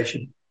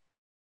presentation,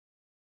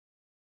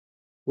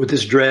 with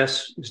his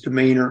dress, his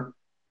demeanor,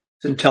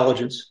 his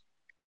intelligence,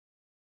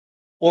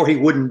 or he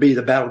wouldn't be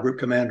the battle group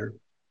commander.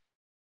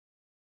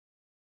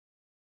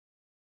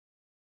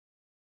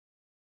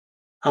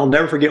 I'll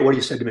never forget what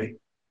he said to me.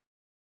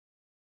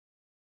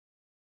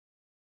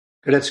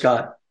 Cadet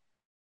Scott,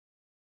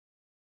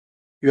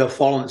 you have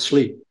fallen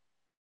asleep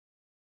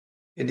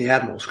in the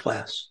admiral's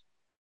class.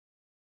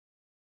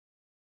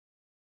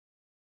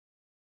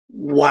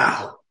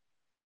 Wow.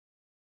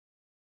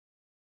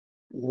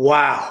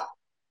 Wow.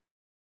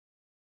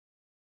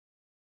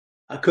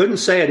 I couldn't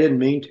say I didn't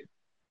mean to.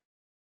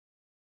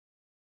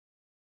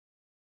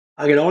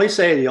 I could only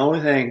say the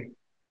only thing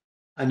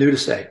I knew to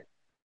say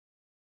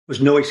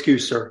was no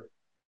excuse, sir.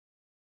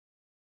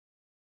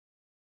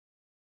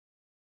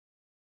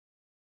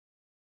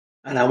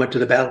 And I went to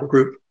the battle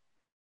group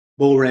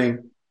bull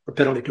ring for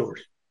penalty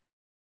tours.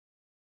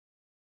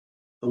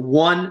 The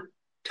one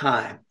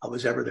time I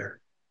was ever there.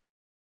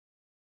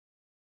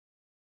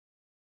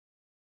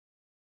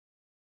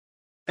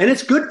 And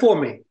it's good for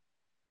me.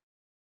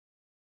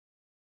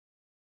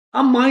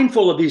 I'm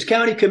mindful of these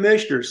county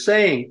commissioners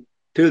saying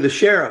to the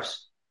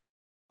sheriffs,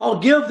 I'll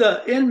give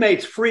the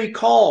inmates free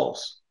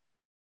calls.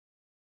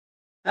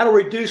 That'll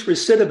reduce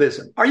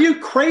recidivism. Are you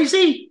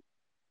crazy?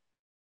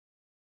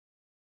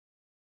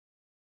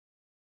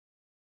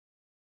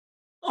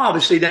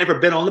 Obviously, they've never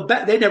been on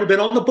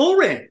the bull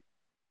ring.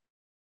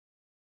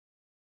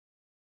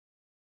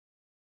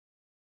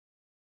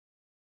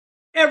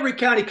 Every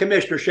county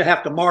commissioner should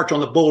have to march on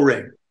the bull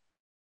ring.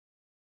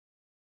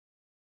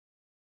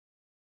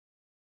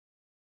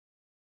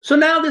 So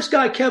now this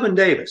guy, Kevin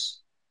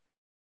Davis,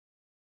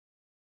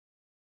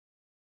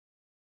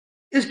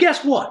 is,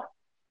 guess what?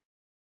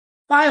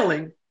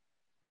 Filing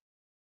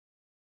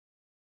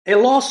a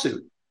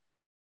lawsuit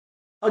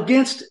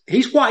against,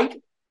 he's white.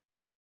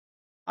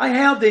 I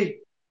have the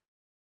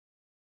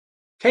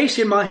case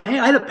in my hand.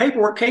 I had a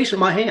paperwork case in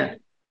my hand.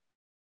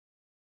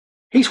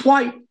 He's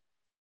white.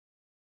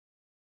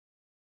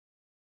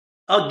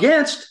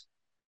 Against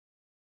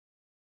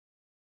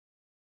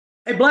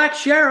a black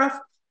sheriff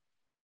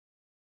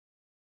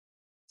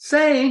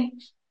saying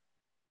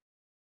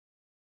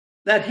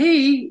that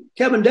he,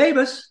 Kevin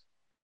Davis,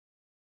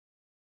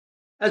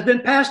 has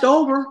been passed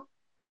over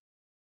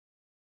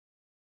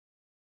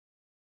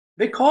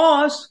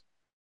because,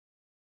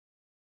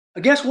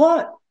 guess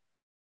what?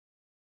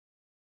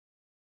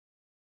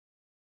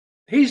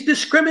 He's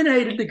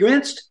discriminated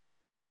against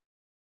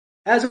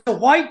as a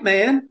white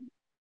man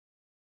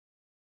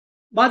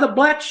by the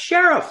black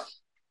sheriff.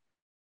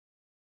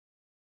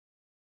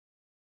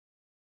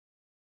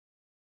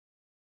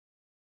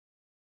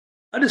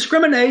 A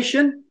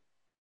discrimination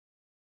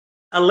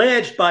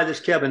alleged by this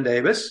Kevin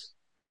Davis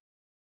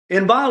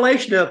in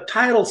violation of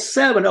Title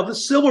VII of the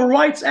Civil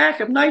Rights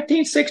Act of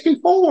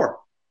 1964.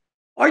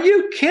 Are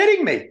you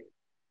kidding me?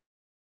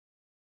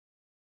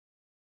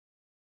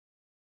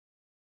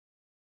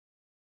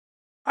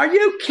 Are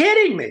you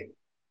kidding me?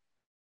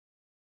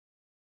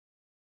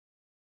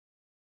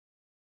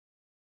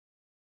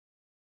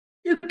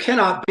 You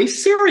cannot be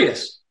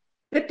serious.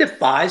 It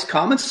defies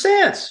common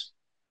sense.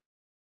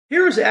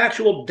 Here's the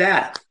actual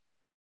data.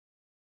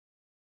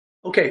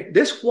 Okay,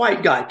 this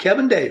white guy,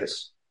 Kevin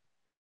Davis,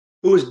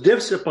 who was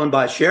disciplined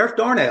by Sheriff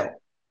Darnell,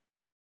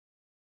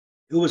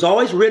 who was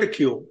always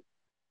ridiculed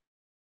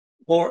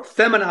for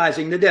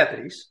feminizing the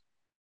deputies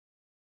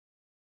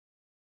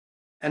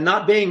and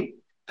not being,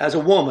 as a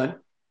woman,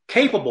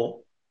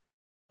 capable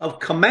of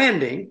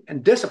commanding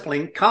and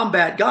disciplining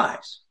combat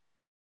guys.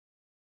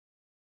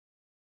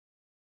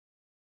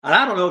 And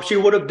I don't know if she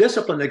would have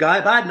disciplined the guy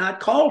if I had not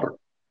called her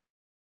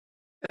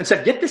and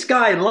said, get this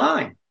guy in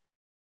line.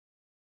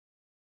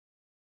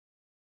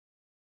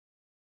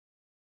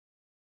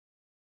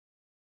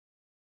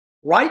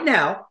 Right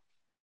now,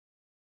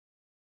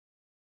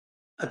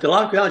 at the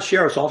Alachua County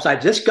Sheriff's Office, I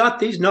just got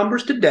these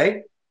numbers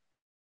today.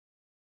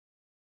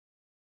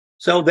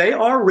 So they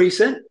are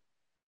recent.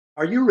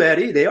 Are you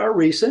ready? They are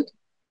recent.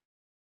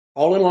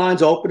 All in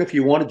lines open if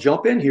you want to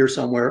jump in here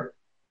somewhere.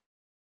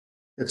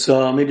 It's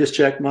let me just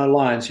check my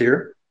lines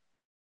here.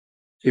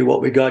 See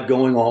what we got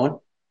going on.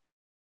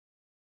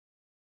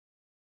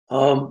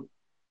 All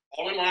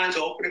in lines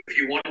open if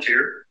you want to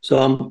hear. So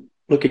I'm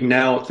looking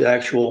now at the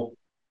actual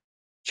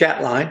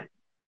chat line,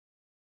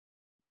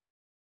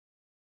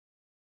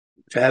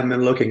 which I haven't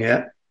been looking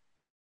at.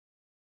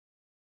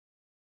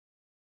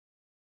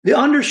 The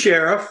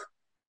undersheriff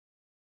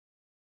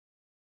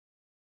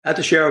at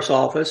the sheriff's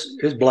office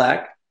is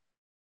black,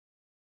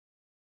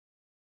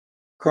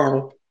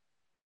 Colonel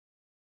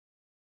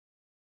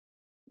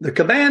The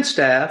command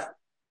staff,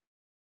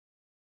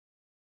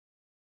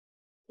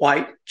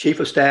 white,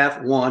 chief of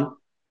staff, 1,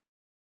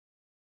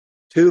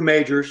 2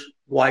 majors,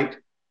 white,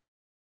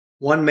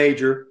 1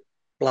 major,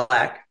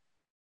 black.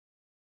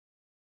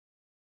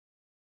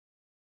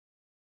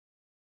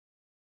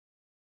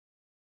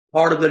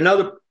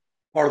 Another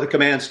part of the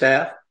command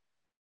staff,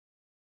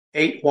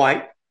 8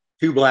 white,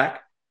 2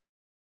 black.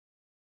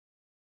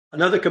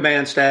 Another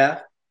command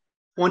staff,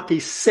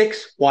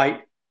 26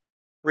 white,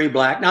 3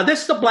 black. Now,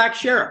 this is the black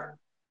sheriff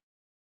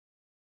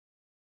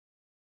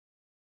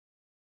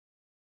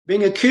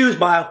being accused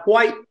by a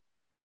white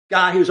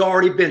guy who's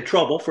already been in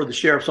trouble for the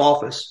sheriff's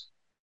office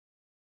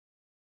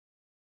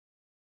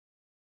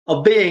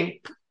of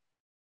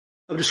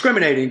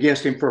discriminating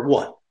against him for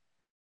what?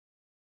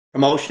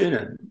 Promotion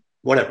and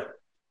whatever.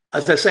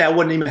 As I say, I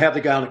wouldn't even have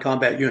the guy on the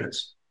combat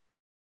units.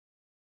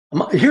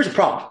 Here's the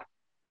problem.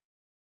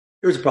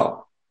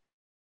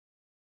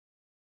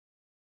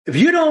 If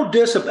you don't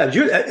discipline,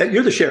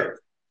 you're the sheriff,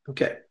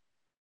 okay?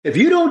 If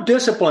you don't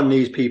discipline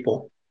these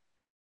people,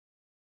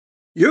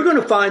 you're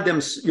going to find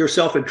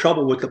yourself in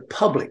trouble with the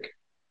public.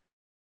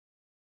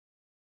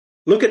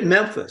 Look at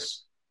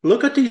Memphis.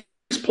 Look at these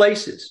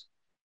places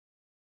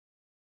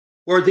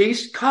where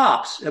these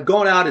cops have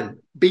gone out and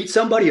beat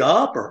somebody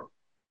up or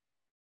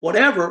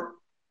whatever.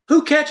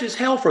 Who catches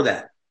hell for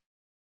that?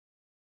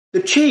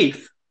 The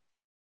chief.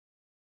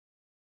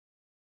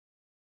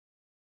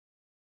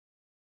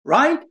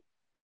 Right?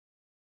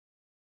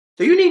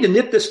 So you need to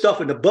nip this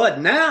stuff in the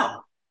bud now.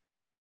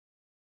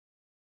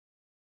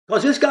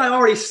 Because this guy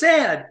already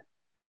said,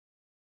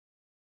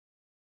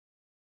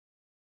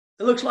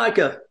 it looks like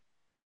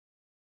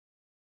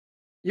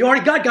you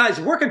already got guys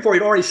working for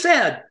you, already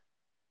said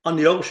on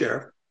the old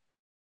sheriff,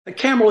 the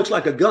camera looks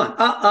like a gun.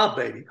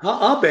 Baby.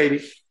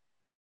 Baby.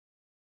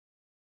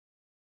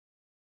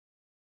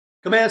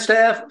 Command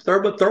staff,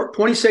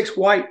 26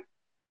 white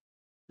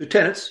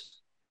lieutenants.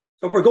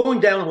 So we're going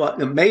down what?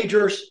 The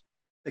majors,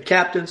 the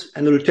captains,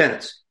 and the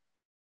lieutenants.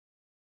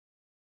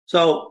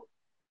 So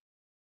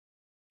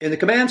in the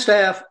command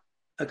staff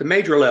at the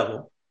major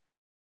level,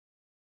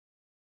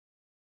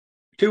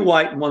 2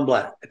 white and 1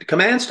 black. At the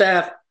command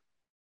staff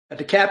at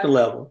the captain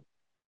level,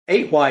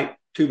 8 white,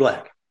 2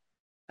 black.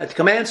 At the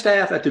command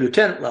staff at the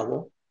lieutenant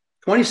level,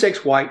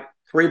 26 white,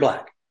 3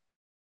 black.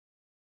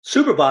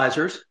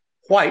 Supervisors,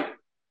 white,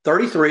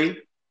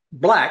 33,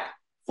 black,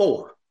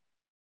 4.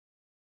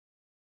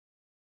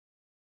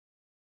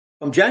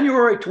 From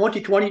January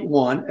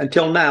 2021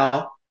 until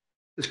now,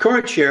 this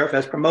current sheriff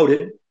has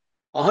promoted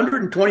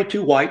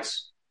 122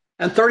 whites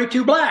and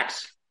 32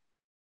 blacks.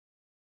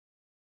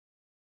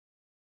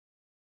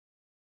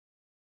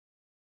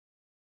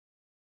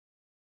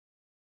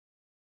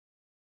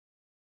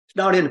 It's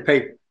not in the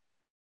paper.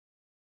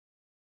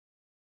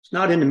 It's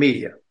not in the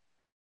media.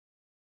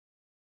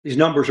 These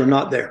numbers are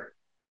not there.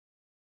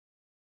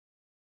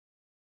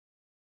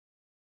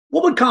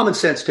 What would common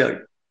sense tell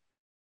you?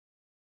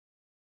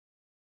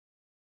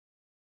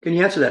 Can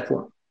you answer that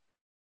for me?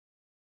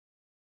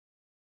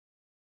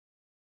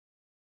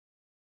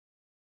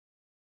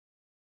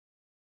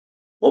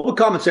 What would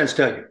common sense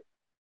tell you?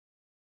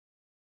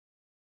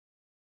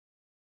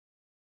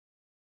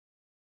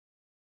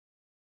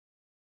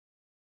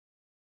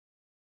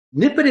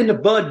 Nip it in the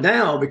bud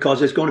now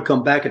because it's going to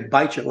come back and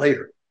bite you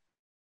later.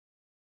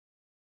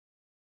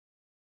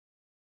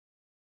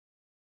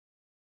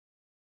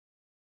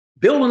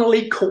 Build an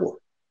elite corps.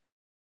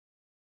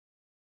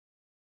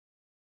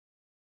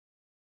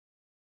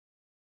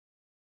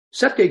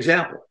 Set the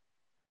example.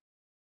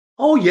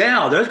 Oh,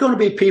 yeah, there's going to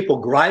be people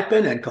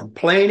griping and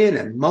complaining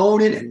and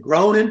moaning and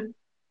groaning.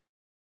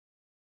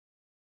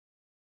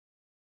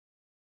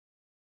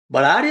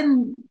 But I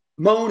didn't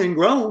moan and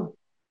groan.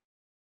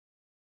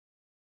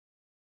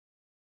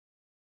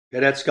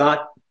 Cadet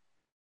Scott,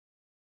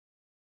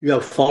 you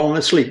have fallen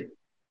asleep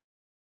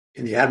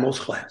in the Admiral's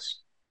class.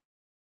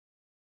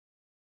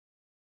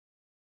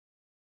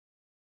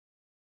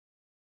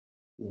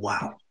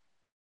 Wow.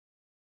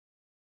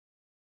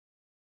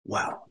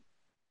 Wow.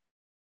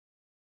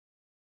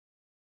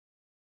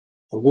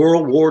 A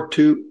World War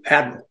II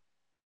admiral.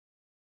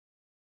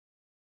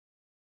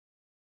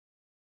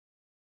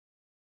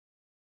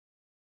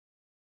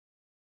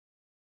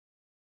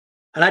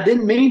 And I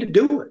didn't mean to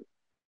do it.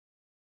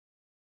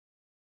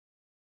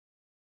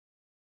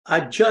 I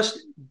just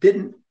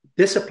didn't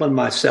discipline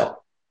myself.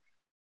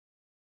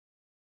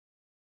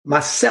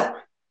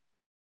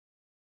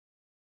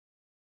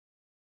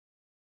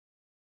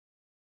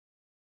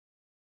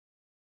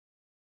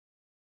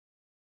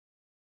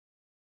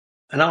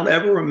 And I don't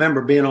ever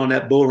remember being on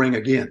that bull ring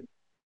again.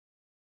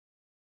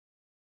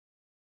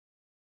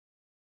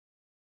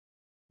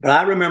 But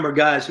I remember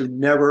guys who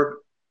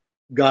never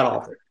got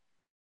off it.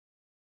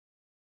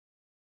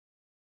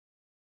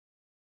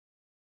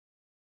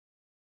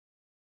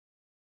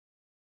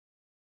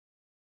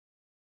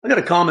 I got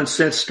a common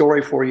sense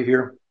story for you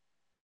here.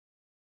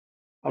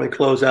 I'll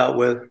close out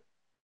with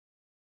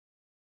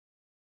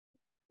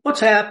what's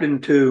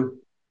happened to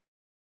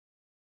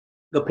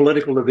the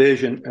political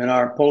division and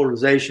our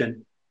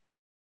polarization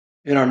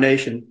in our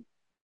nation.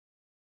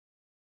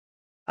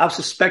 I've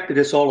suspected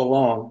this all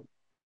along.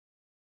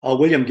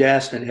 William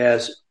Gaston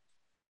has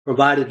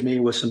provided me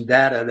with some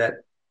data that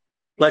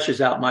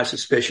fleshes out my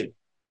suspicion.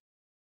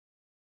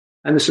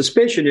 And the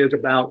suspicion is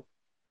about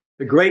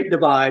the great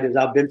divide, as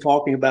I've been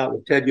talking about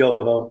with Ted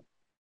Yoho,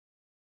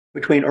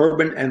 between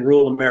urban and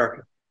rural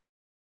America.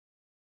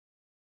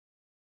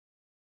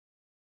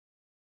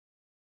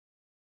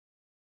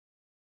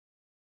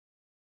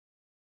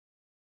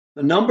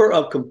 The number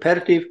of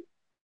competitive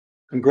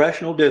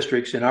congressional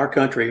districts in our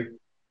country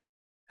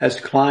has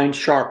declined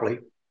sharply.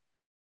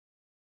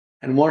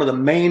 And one of the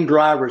main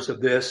drivers of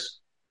this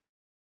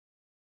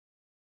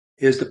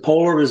is the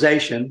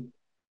polarization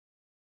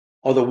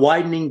or the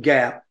widening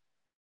gap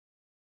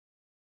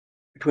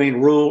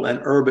between rural and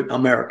urban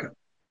America.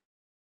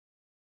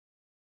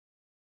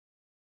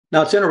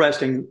 Now, it's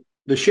interesting,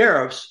 the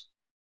sheriffs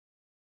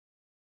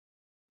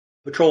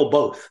patrol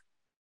both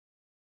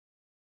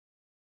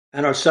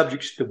and are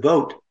subject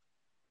to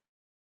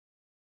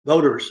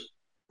voters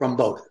from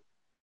both.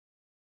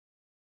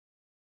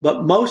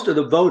 But most of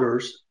the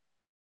voters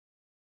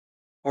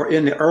are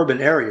in the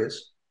urban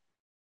areas,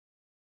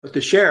 but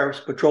the sheriffs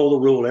patrol the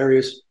rural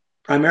areas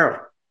primarily.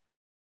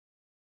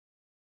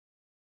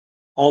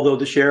 Although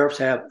the sheriffs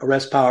have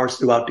arrest powers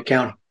throughout the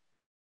county.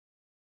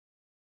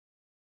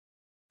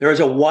 There is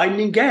a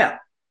widening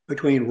gap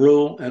between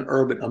rural and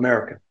urban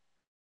America.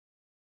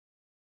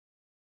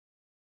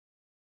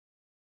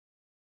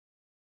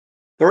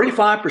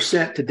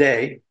 "35%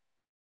 today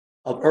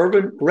of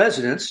urban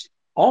residents,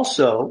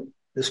 also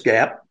this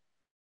gap,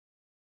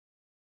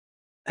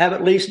 have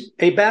at least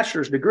a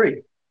bachelor's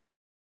degree.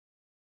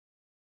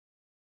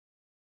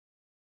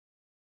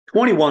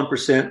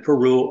 21% for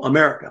rural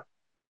America.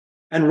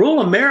 And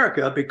rural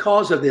America,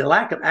 because of the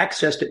lack of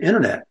access to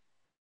internet,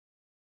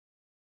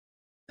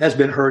 has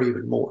been hurt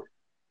even more.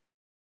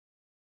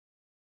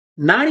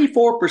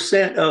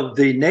 94% of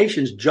the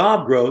nation's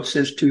job growth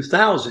since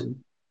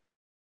 2000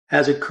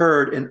 has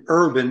occurred in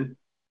urban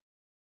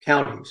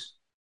counties,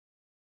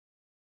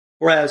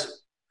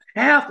 whereas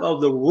half of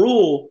the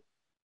rural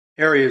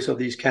areas of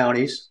these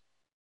counties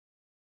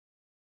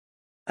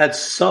have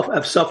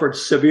suffered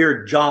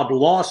severe job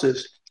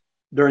losses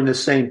during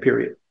this same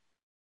period.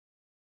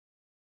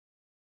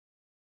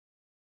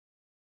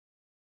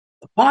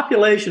 The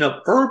population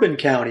of urban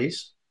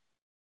counties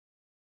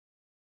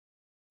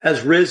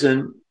has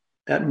risen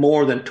at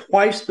more than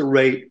twice the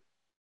rate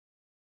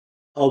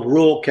of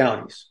rural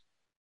counties.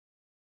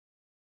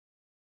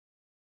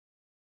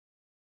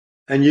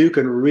 And you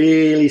can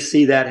really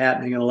see that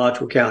happening in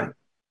Alachua County.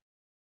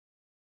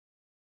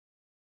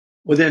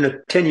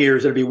 Within 10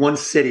 years, there'll be one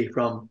city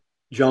from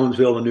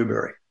Jonesville to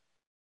Newberry.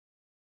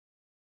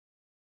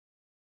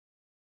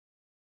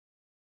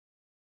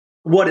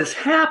 What has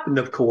happened,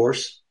 of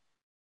course,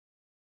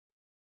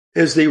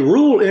 is the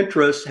rural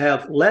interests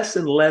have less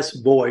and less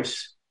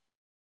voice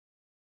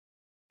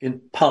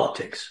in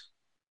politics,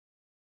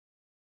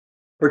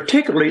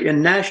 particularly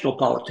in national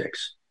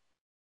politics.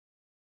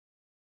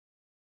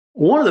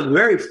 One of the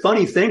very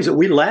funny things that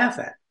we laugh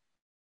at,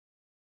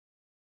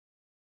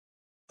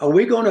 are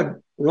we going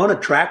to run a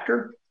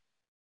tractor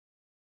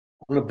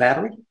on a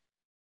battery?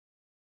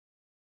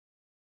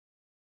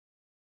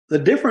 The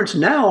difference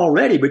now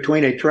already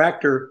between a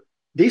tractor,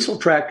 diesel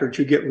tractor that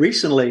you get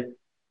recently,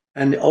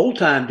 and the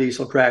old-time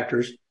diesel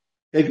tractors,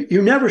 if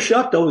you never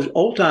shut those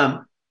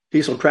old-time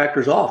diesel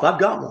tractors off. I've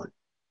got one.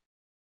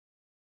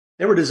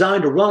 They were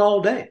designed to run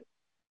all day.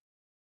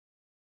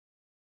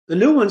 The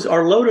new ones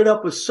are loaded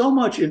up with so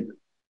much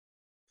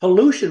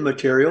pollution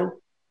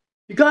material,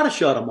 you got to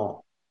shut them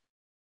off.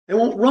 They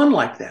won't run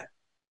like that.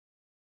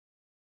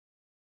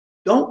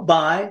 Don't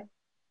buy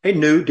a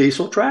new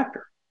diesel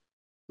tractor.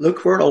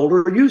 Look for an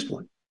older used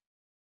one.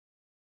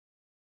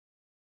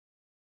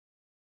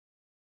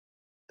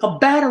 A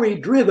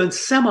battery-driven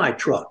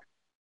semi-truck.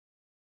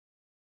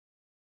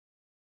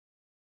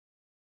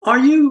 Are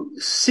you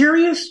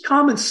serious?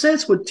 Common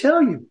sense would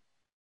tell you.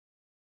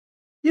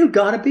 You've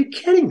got to be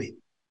kidding me.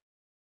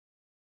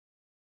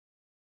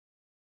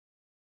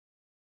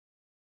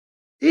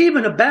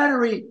 Even a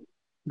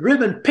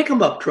battery-driven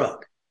pick-em-up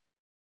truck,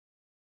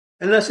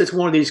 unless it's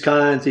one of these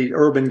kinds these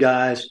urban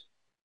guys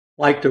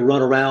like to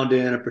run around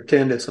in and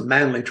pretend it's a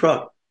manly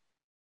truck.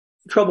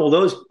 The trouble with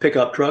those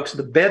pickup trucks,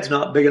 the bed's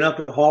not big enough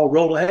to haul a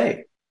roll of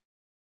hay.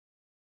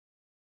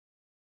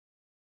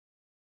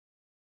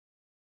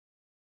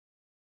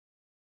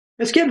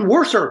 It's getting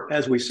worser,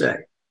 as we say.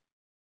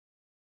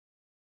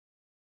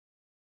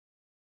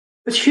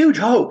 It's a huge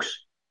hoax.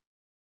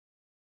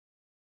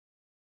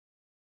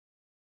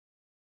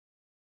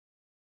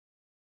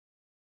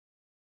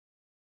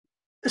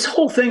 This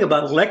whole thing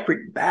about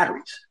electric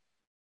batteries,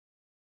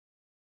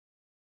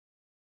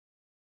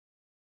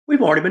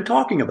 we've already been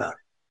talking about it.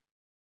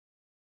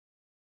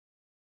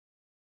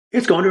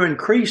 It's going to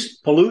increase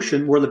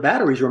pollution where the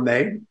batteries are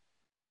made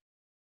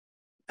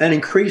and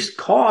increase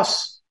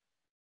costs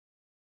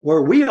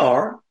where we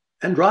are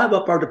and drive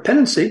up our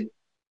dependency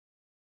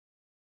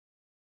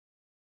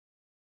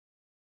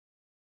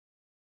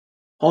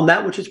on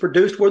that which is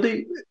produced where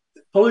the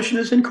pollution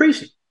is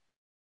increasing.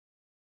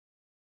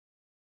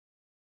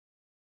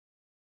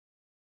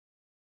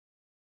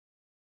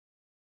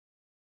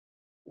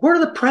 Where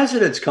do the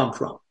presidents come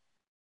from?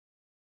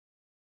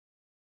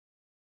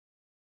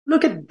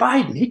 Look at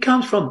Biden. He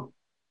comes from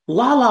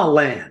La La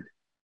Land.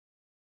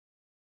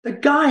 The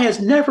guy has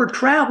never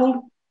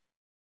traveled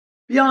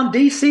beyond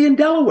D.C. and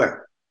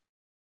Delaware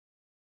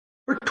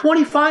for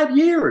 25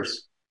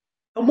 years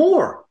or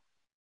more.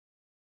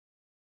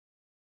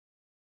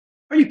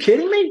 Are you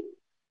kidding me?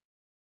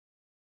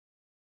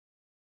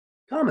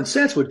 Common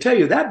sense would tell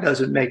you that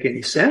doesn't make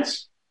any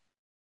sense.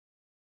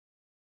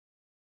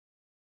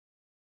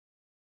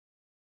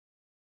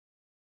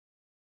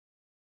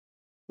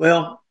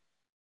 Well,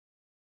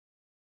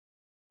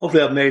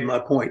 hopefully I've made my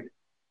point.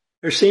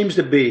 There seems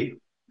to be,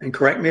 and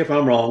correct me if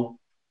I'm wrong,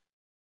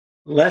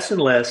 less and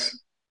less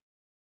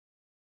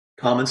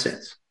common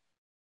sense.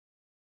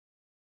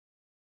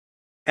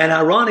 And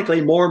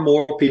ironically, more and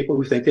more people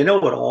who think they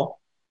know it all,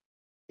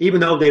 even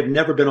though they've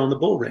never been on the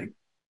bull ring.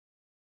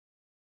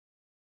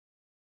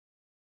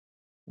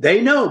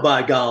 They know,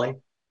 by golly,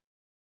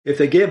 if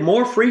they give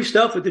more free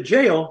stuff at the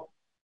jail,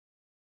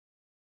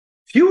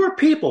 fewer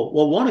people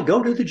will want to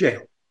go to the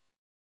jail.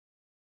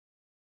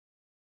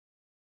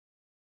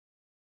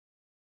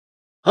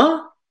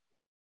 Huh?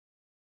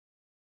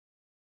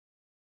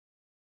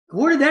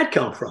 Where did that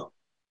come from?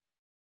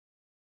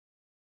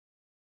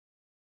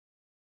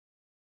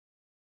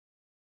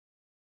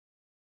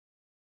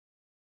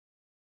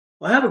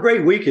 Well, have a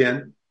great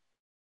weekend.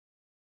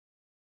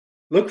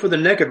 Look for the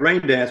naked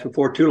rain dance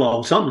before too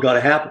long. Something's got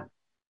to happen.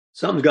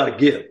 Something's got to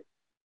give.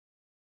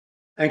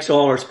 Thanks to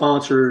all our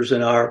sponsors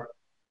and our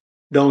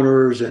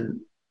donors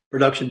and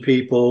production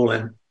people.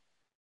 And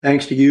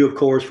thanks to you, of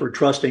course, for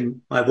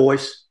trusting my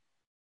voice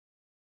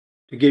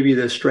to give you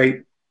the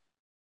straight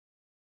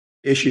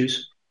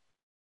issues,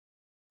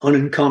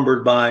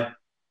 unencumbered by,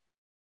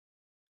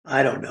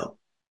 I don't know,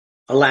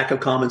 a lack of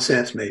common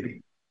sense,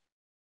 maybe.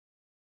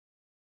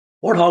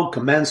 Warthog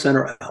Command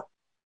Center out.